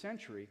 16th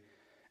century.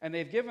 And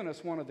they've given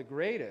us one of the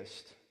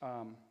greatest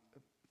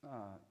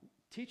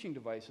teaching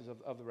devices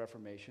of the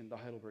Reformation, the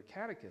Heidelberg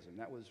Catechism.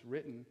 That was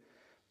written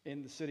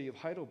in the city of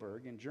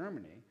Heidelberg in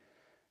Germany,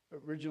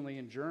 originally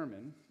in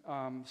German.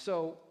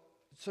 So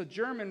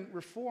German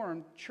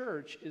Reformed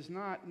Church is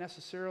not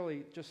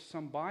necessarily just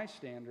some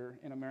bystander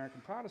in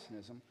American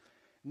Protestantism.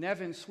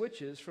 Nevin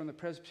switches from the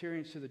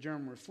Presbyterians to the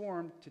German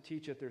Reformed to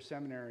teach at their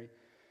seminary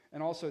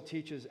and also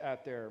teaches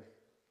at their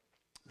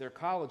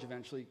college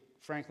eventually,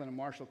 Franklin and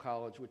Marshall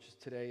College, which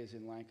today is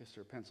in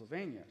Lancaster,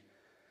 Pennsylvania.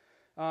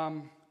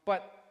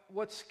 But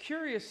what's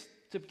curious,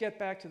 to get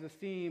back to the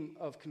theme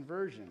of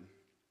conversion,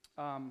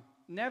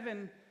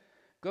 Nevin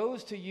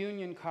goes to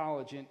Union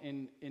College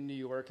in New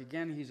York.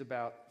 Again, he's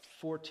about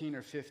 14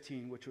 or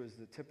 15, which was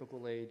the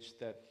typical age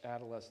that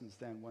adolescents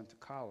then went to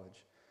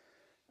college.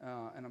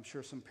 And I'm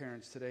sure some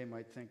parents today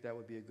might think that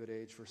would be a good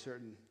age for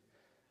certain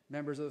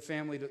members of the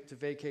family to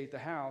vacate the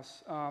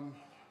house.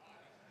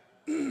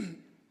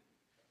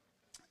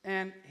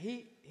 And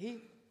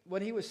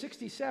when he was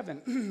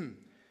 67,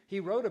 he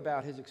wrote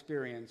about his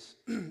experience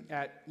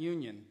at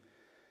Union.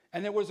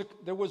 And there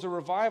was a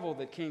revival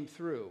that came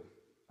through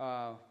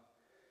the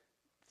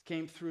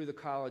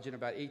college in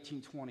about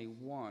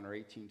 1821 or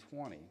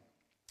 1820.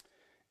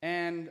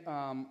 And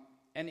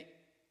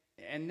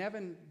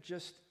Nevin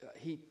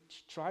he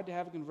tried to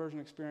have a conversion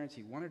experience.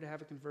 He wanted to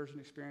have a conversion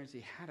experience.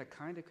 He had a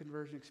kind of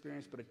conversion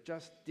experience, but it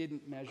just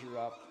didn't measure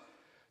up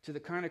to the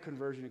kind of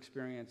conversion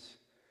experience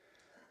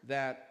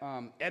that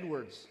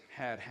Edwards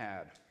had.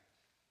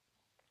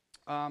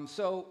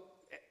 So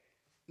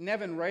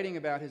Nevin, writing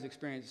about his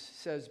experience,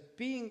 says,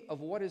 being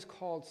of what is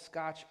called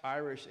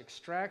Scotch-Irish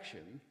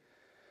extraction,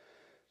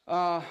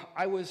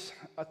 I was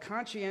a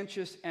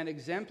conscientious and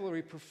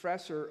exemplary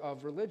professor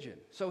of religion.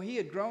 So he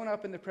had grown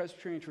up in the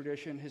Presbyterian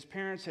tradition. His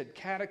parents had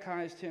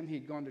catechized him.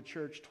 He'd gone to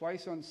church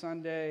twice on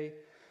Sunday.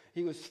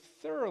 He was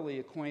thoroughly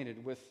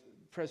acquainted with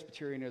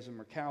Presbyterianism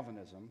or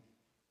Calvinism.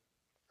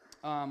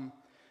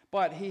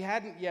 But he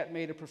hadn't yet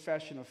made a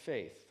profession of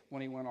faith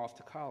when he went off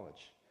to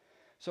college.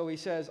 So he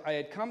says, I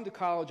had come to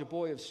college a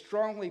boy of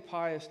strongly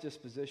pious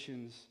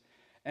dispositions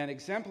and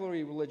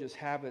exemplary religious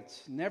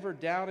habits, never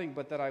doubting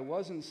but that I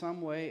was in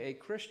some way a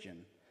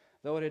Christian,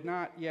 though it had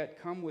not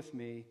yet come with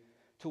me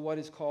to what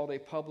is called a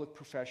public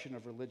profession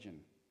of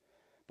religion.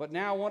 But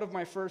now one of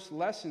my first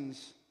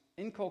lessons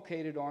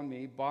inculcated on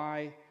me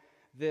by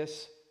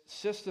this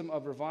system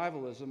of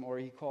revivalism, or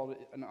he called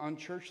it an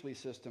unchurchly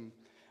system,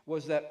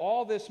 was that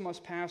all this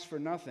must pass for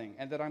nothing,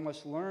 and that I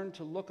must learn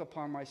to look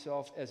upon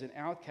myself as an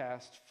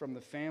outcast from the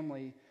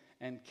family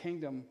and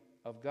kingdom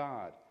of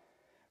God.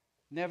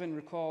 Nevin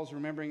recalls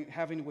remembering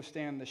having to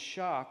withstand the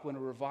shock when a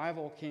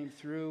revival came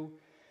through,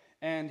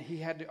 and he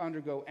had to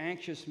undergo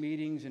anxious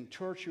meetings and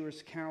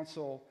torturous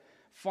counsel,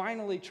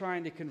 finally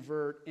trying to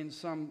convert in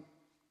some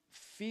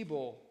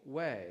feeble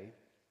way,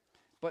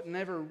 but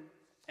never,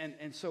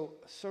 and so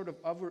sort of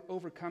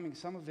overcoming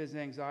some of his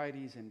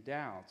anxieties and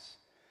doubts.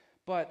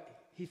 But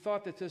he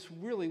thought that this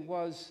really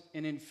was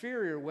an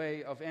inferior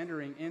way of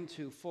entering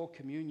into full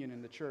communion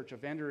in the church,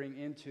 of entering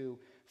into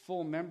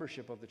full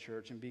membership of the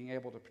church and being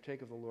able to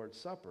partake of the Lord's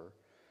Supper.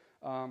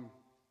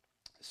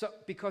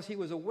 Because he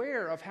was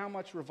aware of how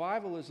much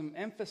revivalism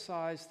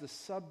emphasized the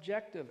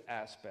subjective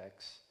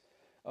aspects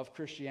of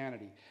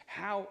Christianity.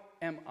 How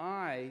am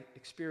I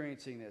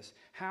experiencing this?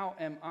 How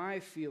am I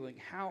feeling?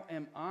 How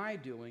am I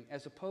doing?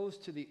 As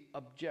opposed to the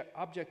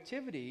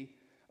objectivity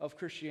of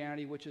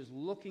Christianity, which is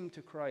looking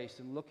to Christ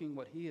and looking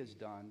what he has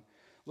done,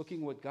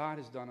 looking what God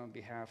has done on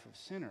behalf of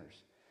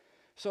sinners.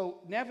 So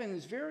Nevin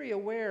is very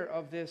aware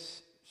of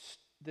this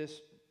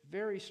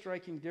very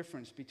striking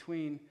difference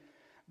between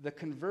the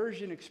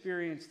conversion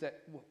experience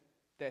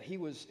that he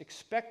was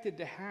expected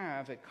to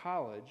have at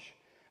college,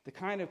 the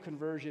kind of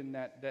conversion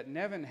that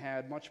Nevin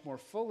had much more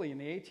fully in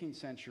the 18th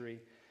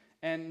century,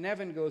 and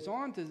Nevin goes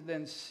on to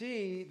then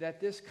see that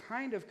this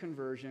kind of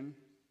conversion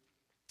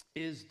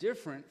is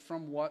different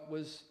from what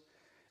was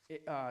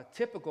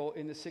typical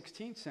in the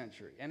 16th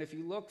century. And if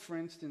you look, for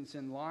instance,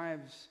 in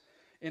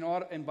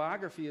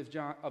biography of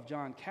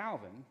John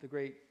Calvin, the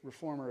great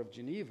reformer of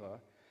Geneva,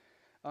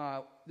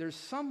 there's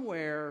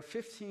somewhere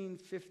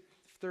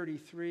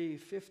 1533,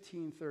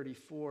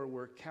 1534,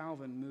 where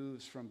Calvin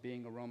moves from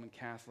being a Roman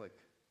Catholic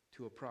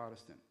to a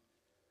Protestant.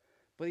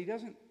 But he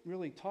doesn't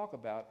really talk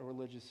about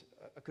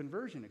a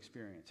conversion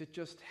experience. It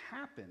just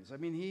happens. I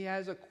mean, he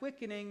has a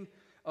quickening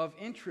of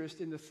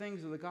interest in the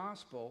things of the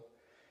gospel,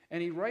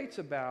 and he writes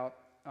about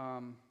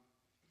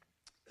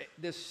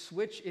this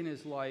switch in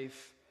his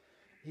life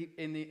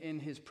in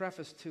his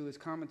preface to his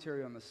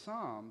commentary on the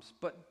Psalms,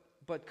 but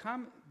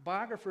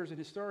biographers and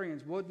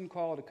historians wouldn't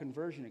call it a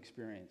conversion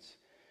experience.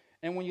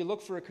 And when you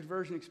look for a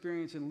conversion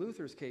experience in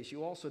Luther's case,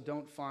 you also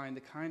don't find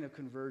the kind of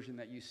conversion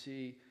that you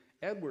see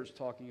Edwards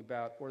talking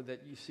about, or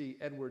that you see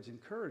Edwards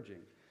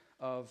encouraging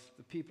of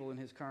the people in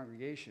his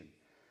congregation.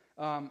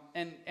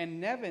 And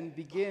Nevin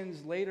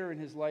begins later in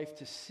his life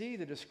to see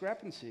the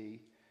discrepancy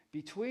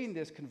between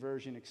this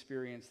conversion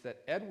experience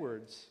that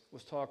Edwards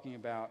was talking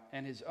about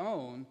and his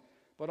own,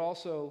 but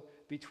also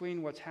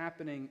between what's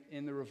happening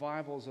in the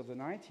revivals of the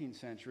 19th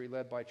century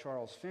led by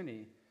Charles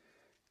Finney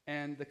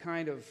and the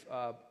kind of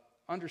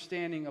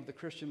understanding of the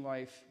Christian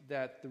life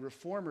that the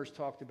reformers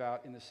talked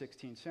about in the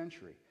 16th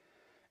century.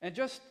 And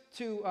just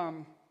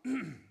to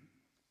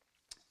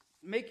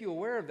make you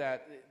aware of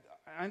that,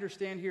 I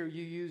understand here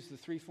you use the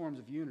three forms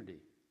of unity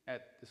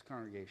at this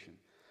congregation,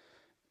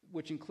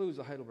 which includes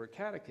the Heidelberg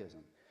Catechism.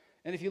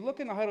 And if you look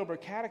in the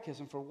Heidelberg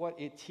Catechism for what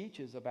it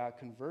teaches about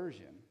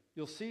conversion,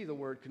 you'll see the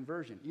word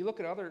conversion. You look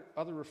at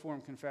other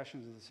Reformed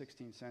confessions of the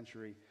 16th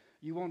century,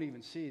 you won't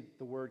even see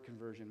the word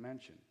conversion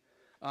mentioned.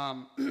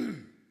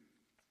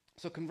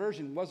 So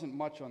conversion wasn't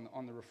much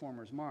on the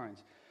Reformers'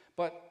 minds.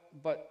 But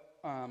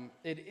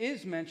it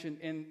is mentioned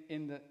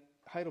in the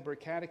Heidelberg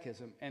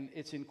Catechism, and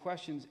it's in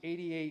questions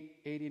 88,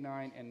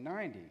 89, and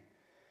 90.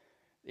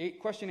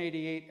 Question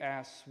 88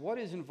 asks, what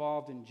is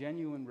involved in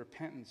genuine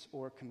repentance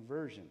or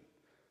conversion?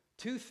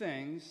 Two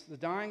things, the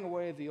dying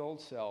away of the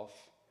old self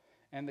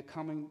and the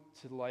coming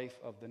to life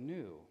of the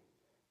new.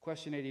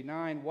 Question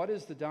 89, what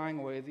is the dying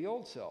away of the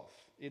old self?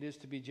 It is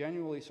to be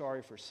genuinely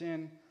sorry for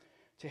sin,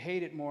 to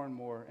hate it more and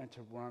more, and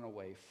to run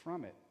away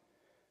from it.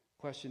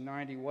 Question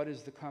 90, what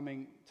is the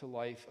coming to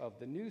life of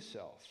the new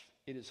self?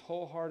 It is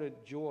wholehearted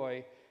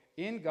joy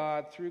in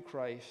God through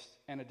Christ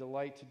and a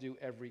delight to do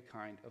every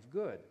kind of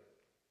good.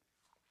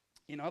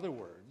 In other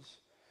words,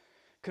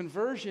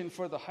 conversion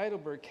for the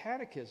Heidelberg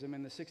Catechism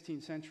and the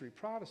 16th century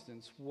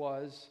Protestants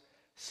was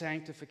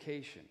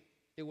sanctification.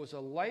 It was a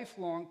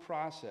lifelong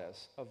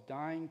process of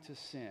dying to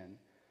sin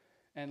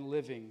and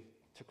living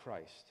to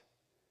Christ.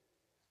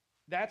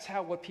 That's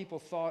what people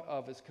thought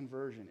of as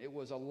conversion. It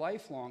was a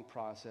lifelong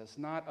process,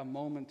 not a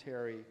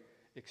momentary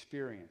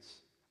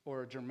experience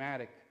or a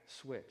dramatic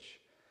switch.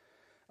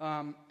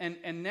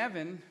 And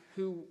Nevin,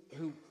 who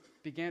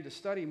began to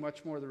study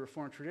much more of the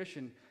Reformed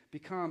tradition,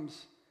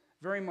 becomes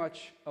very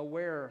much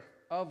aware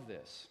of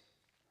this.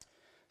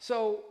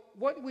 So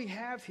what we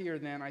have here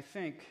then, I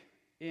think,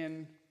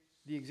 in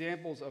the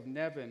examples of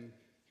Nevin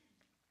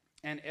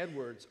and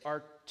Edwards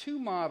are two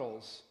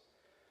models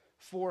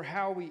for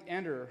how we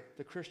enter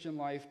the Christian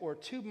life, or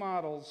two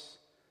models,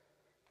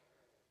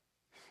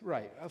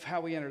 right, of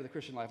how we enter the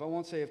Christian life. I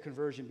won't say of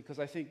conversion, because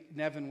I think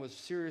Nevin was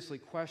seriously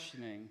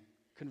questioning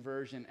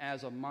conversion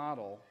as a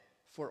model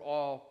for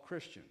all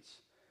Christians.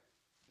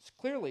 It's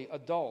clearly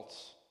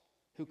adults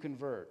who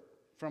convert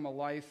from a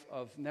life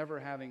of never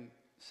having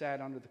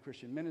sat under the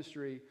Christian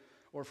ministry,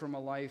 or from a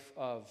life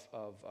of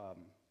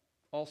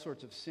all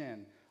sorts of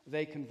sin.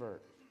 They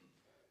convert.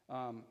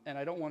 And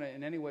I don't want to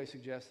in any way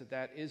suggest that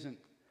that isn't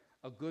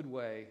a good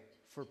way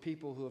for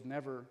people who have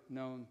never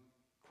known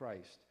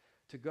Christ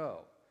to go.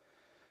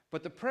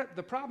 But the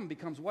problem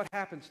becomes, what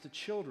happens to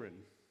children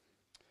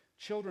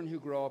who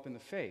grow up in the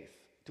faith?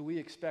 Do we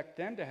expect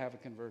them to have a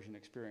conversion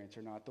experience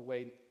or not, the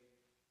way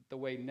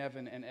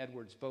Nevin and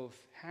Edwards both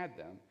had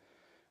them?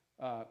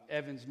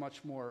 Edwards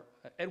much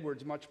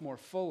more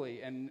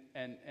fully, and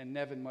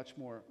Nevin much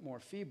more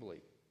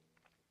feebly.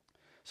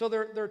 So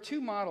there are two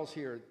models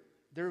here.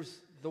 There's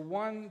the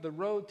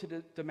road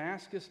to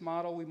Damascus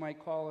model, we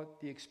might call it,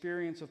 the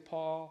experience of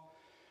Paul,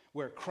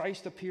 where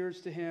Christ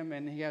appears to him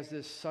and he has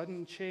this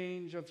sudden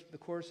change of the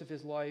course of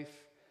his life.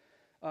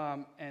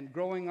 And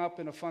growing up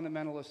in a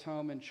fundamentalist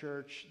home and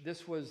church,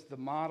 this was the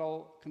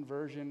model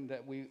conversion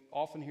that we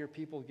often hear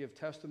people give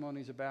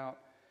testimonies about.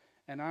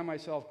 And I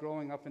myself,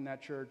 growing up in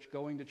that church,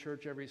 going to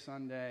church every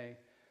Sunday,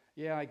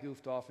 yeah, I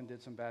goofed off and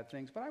did some bad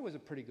things, but I was a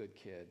pretty good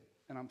kid.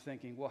 And I'm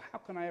thinking, well, how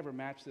can I ever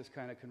match this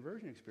kind of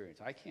conversion experience?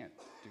 I can't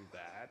do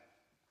that.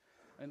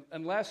 And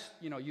unless,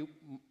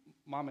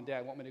 mom and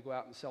dad want me to go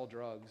out and sell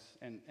drugs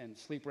and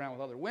sleep around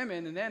with other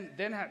women, and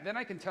then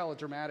I can tell a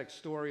dramatic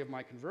story of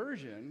my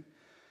conversion.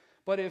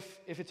 But if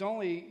it's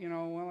only,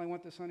 I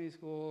went to Sunday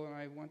school and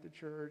I went to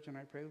church and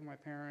I prayed with my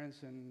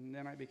parents and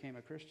then I became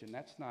a Christian,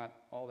 that's not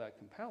all that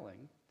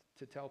compelling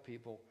to tell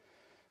people.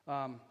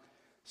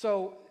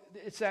 So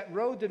it's that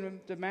road to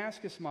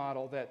Damascus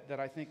model that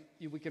I think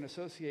we can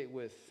associate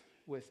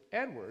with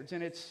Edwards,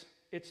 and it's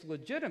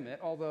legitimate,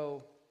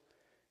 although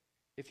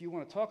if you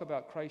want to talk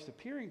about Christ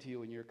appearing to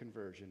you in your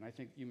conversion, I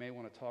think you may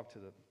want to talk to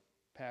the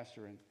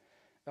pastor and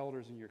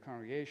elders in your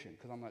congregation,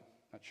 because I'm not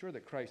sure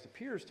that Christ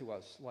appears to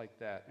us like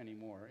that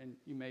anymore, and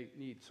you may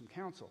need some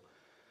counsel.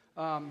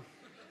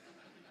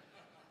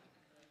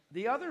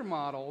 The other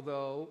model,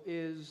 though,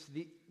 is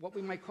what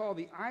we might call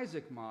the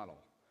Isaac model.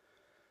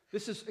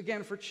 This is,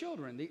 again, for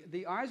children.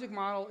 The Isaac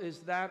model is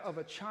that of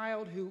a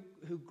child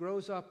who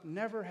grows up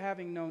never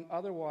having known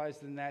otherwise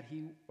than that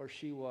he or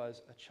she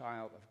was a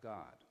child of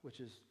God,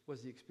 which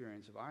was the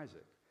experience of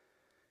Isaac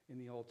in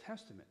the Old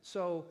Testament.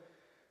 So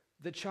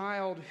the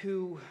child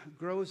who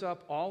grows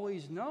up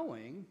always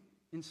knowing,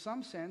 in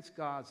some sense,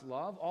 God's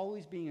love,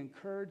 always being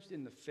encouraged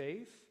in the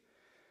faith,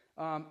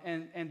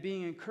 and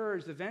being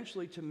encouraged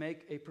eventually to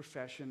make a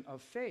profession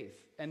of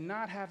faith and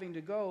not having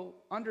to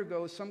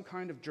undergo some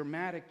kind of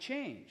dramatic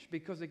change.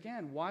 Because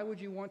again, why would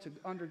you want to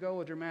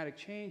undergo a dramatic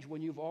change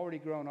when you've already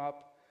grown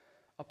up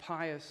a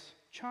pious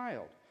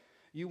child?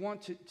 You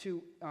want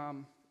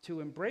to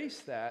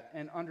embrace that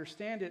and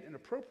understand it and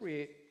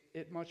appropriate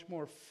it much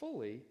more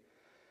fully,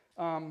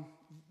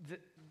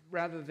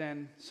 rather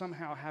than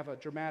somehow have a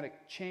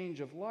dramatic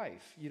change of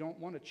life. You don't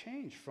want to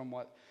change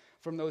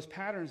from those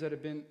patterns that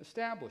have been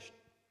established.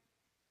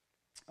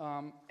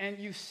 And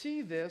you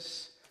see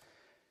this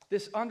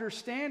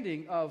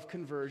understanding of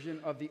conversion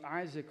of the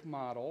Isaac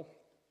model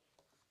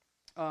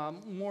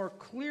more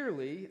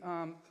clearly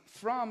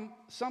from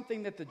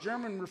something that the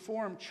German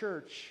Reformed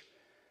Church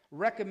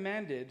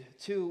recommended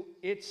to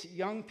its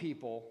young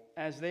people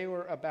as they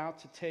were about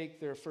to take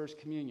their first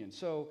communion.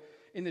 So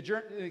in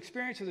the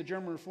experience of the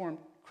German Reformed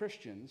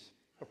Christians,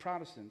 or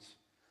Protestants,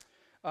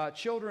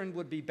 children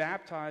would be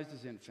baptized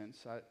as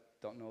infants.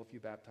 don't know if you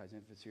baptize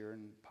infants here,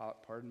 and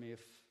pardon me if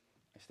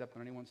I step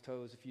on anyone's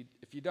toes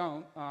if you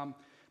don't.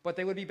 But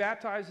they would be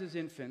baptized as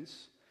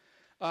infants,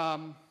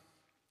 and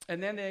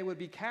then they would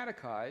be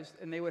catechized,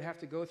 and they would have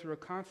to go through a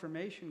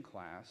confirmation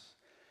class,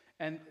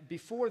 and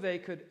before they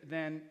could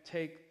then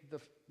take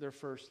their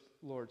first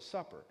Lord's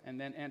Supper, and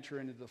then enter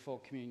into the full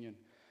communion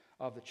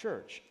of the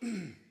church.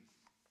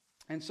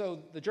 And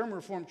so the German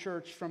Reformed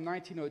Church from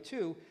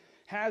 1902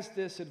 has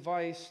this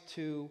advice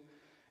to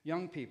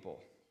young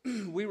people.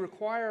 We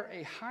require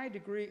a high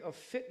degree of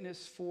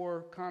fitness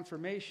for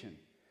confirmation,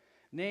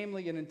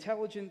 namely an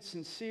intelligent,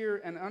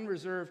 sincere, and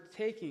unreserved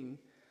taking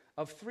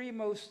of 3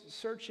 most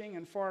searching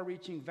and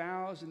far-reaching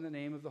vows in the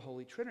name of the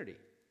Holy Trinity.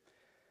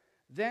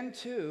 Then,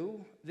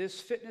 too,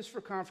 this fitness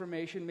for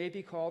confirmation may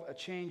be called a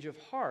change of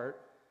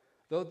heart,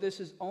 though this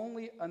is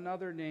only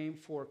another name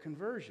for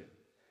conversion.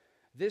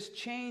 This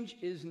change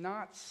is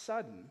not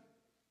sudden,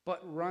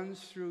 but runs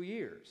through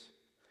years.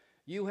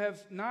 You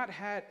have not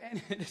had,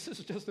 and this is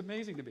just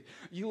amazing to me,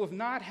 you have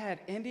not had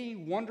any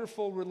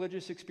wonderful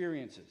religious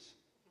experiences,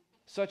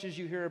 such as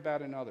you hear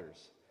about in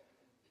others.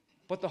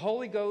 But the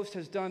Holy Ghost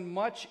has done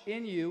much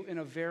in you in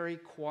a very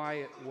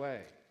quiet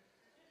way.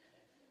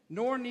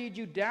 Nor need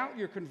you doubt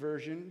your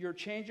conversion, your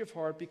change of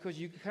heart, because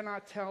you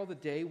cannot tell the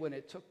day when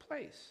it took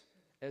place,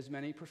 as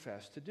many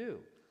profess to do.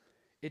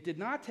 It did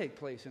not take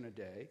place in a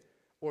day,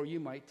 or you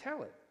might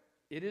tell it.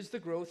 It is the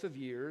growth of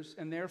years,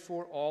 and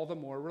therefore all the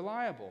more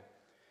reliable.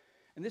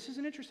 And this is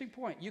an interesting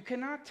point. You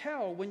cannot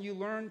tell when you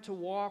learn to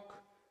walk,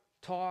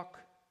 talk,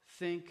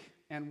 think,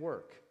 and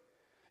work.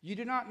 You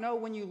do not know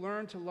when you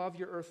learn to love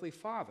your earthly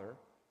father,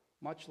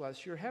 much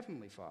less your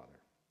heavenly Father.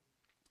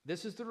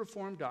 This is the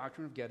Reformed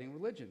doctrine of getting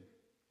religion.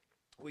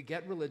 We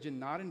get religion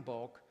not in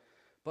bulk,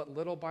 but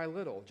little by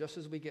little. Just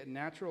as we get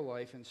natural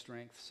life and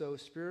strength, so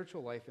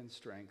spiritual life and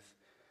strength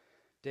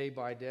day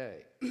by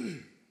day.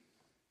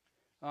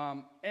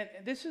 And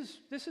this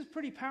is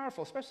pretty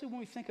powerful, especially when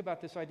we think about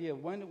this idea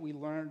of when we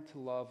learn to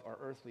love our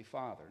earthly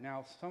father.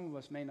 Now, some of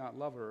us may not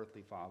love our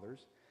earthly fathers,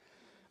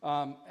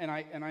 and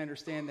I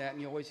understand that,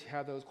 and you always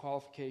have those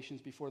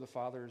qualifications before the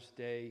Father's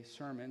Day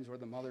sermons or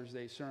the Mother's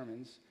Day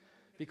sermons,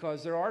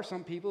 because there are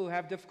some people who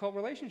have difficult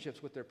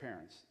relationships with their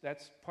parents.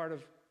 That's part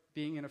of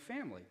being in a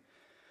family.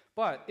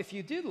 But if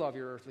you did love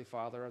your earthly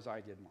father, as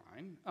I did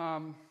mine,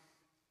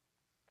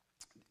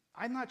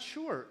 I'm not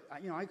sure.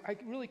 I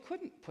really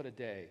couldn't put a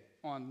day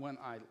on when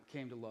I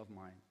came to love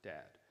my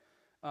dad.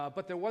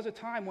 But there was a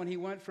time when he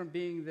went from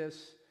being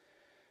this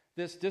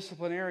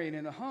disciplinarian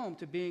in the home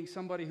to being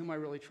somebody whom I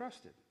really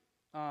trusted.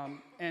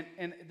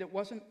 And there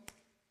wasn't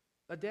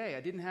a day.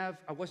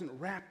 I wasn't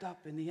wrapped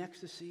up in the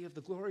ecstasy of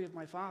the glory of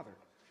my father.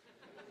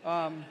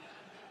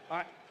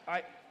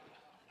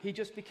 He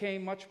just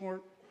became much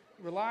more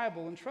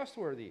reliable and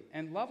trustworthy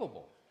and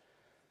lovable,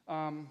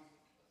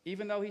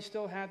 even though he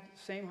still had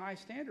the same high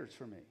standards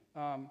for me.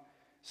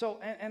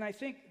 And I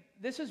think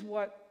this is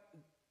what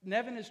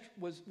Nevin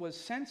was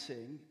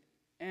sensing,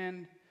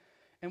 and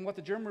what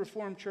the German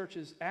Reformed Church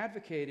is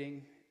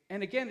advocating.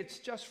 And again, it's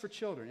just for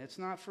children. It's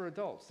not for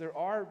adults. There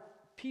are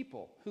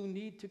people who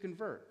need to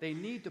convert. They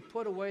need to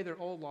put away their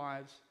old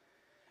lives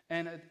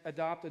and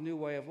adopt a new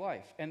way of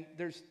life. And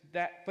there's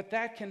that, but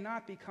that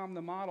cannot become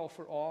the model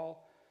for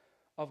all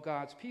of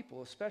God's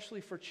people,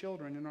 especially for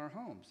children in our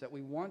homes, that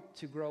we want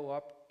to grow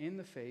up in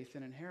the faith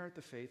and inherit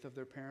the faith of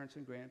their parents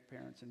and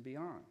grandparents and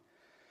beyond.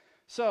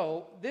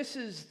 So this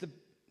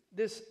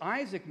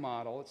Isaac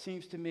model, it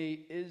seems to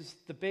me, is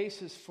the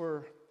basis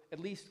for at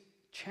least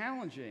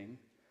challenging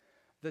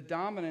the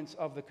dominance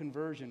of the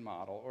conversion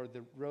model or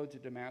the road to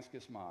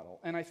Damascus model.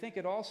 And I think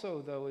it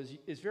also, though,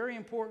 is very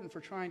important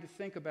for trying to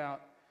think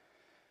about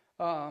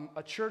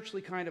a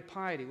churchly kind of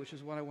piety, which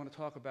is what I want to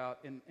talk about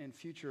in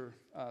future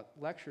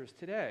lectures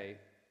today.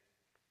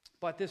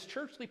 But this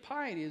churchly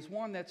piety is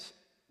one that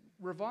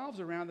revolves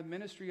around the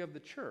ministry of the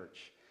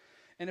church.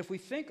 And if we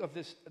think of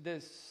this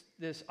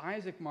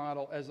Isaac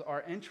model as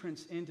our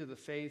entrance into the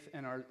faith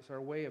and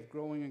our way of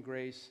growing in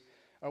grace,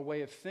 our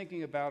way of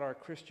thinking about our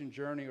Christian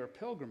journey or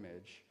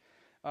pilgrimage,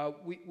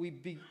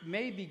 we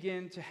may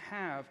begin to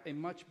have a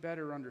much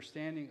better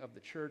understanding of the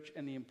church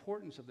and the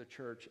importance of the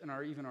church and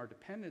even our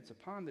dependence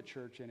upon the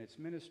church and its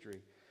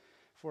ministry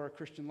for our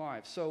Christian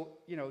lives. So,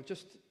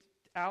 just to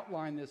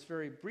outline this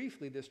very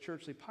briefly, this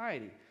churchly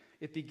piety.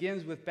 It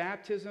begins with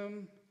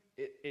baptism.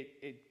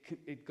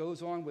 It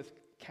goes on with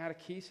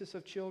catechesis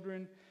of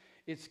children.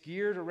 It's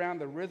geared around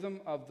the rhythm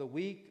of the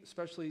week,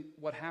 especially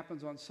what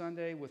happens on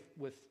Sunday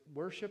with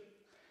worship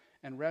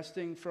and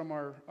resting from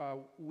our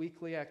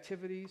weekly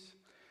activities.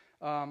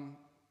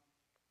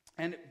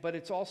 But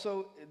it's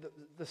also,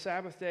 the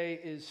Sabbath day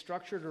is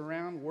structured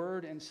around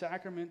word and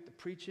sacrament, the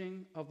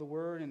preaching of the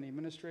word and the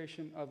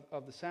administration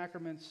of the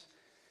sacraments.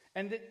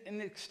 And it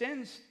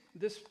extends,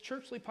 this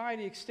churchly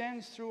piety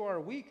extends through our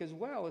week as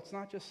well. It's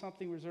not just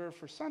something reserved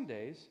for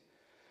Sundays,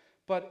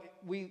 but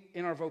we,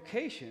 in our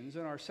vocations,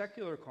 in our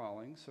secular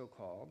callings,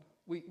 so-called,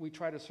 we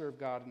try to serve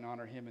God and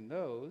honor Him in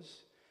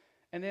those.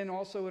 And then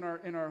also in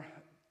our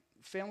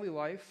family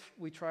life,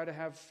 we try to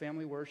have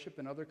family worship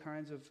and other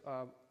kinds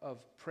of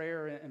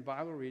prayer and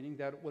Bible reading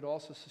that would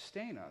also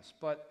sustain us.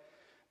 But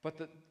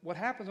what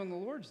happens on the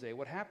Lord's Day,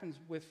 what happens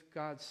with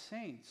God's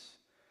saints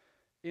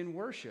in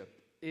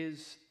worship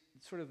is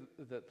sort of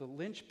the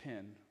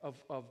linchpin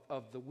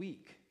of the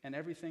week, and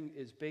everything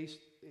is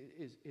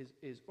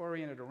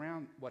oriented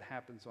around what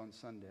happens on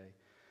Sunday.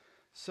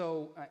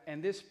 So,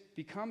 and this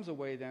becomes a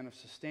way then of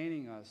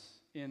sustaining us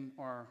in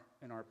our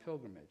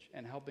pilgrimage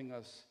and helping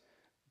us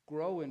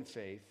grow in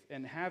faith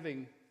and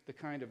having the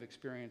kind of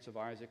experience of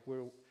Isaac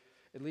where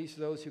at least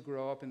those who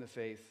grow up in the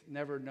faith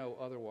never know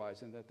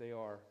otherwise than that they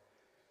are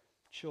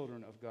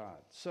children of God.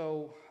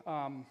 So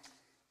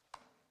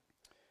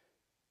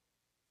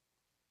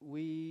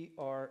we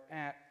are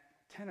at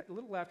a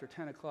little after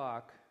 10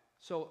 o'clock.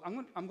 So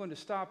I'm going to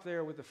stop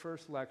there with the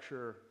first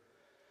lecture.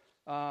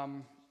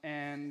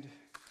 And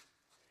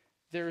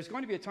there is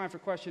going to be a time for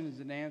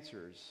questions and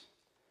answers.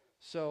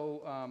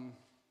 So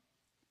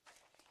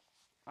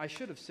I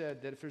should have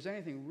said that if there's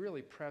anything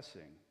really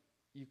pressing,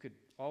 you could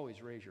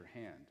always raise your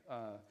hand.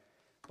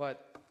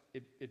 But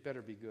it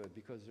better be good,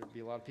 because there'd be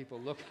a lot of people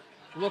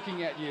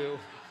looking at you.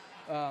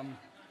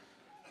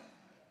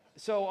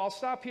 So I'll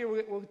stop here.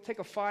 We'll take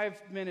a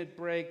 5-minute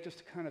break just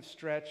to kind of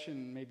stretch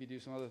and maybe do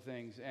some other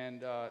things.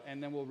 And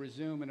then we'll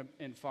resume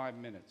in 5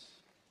 minutes.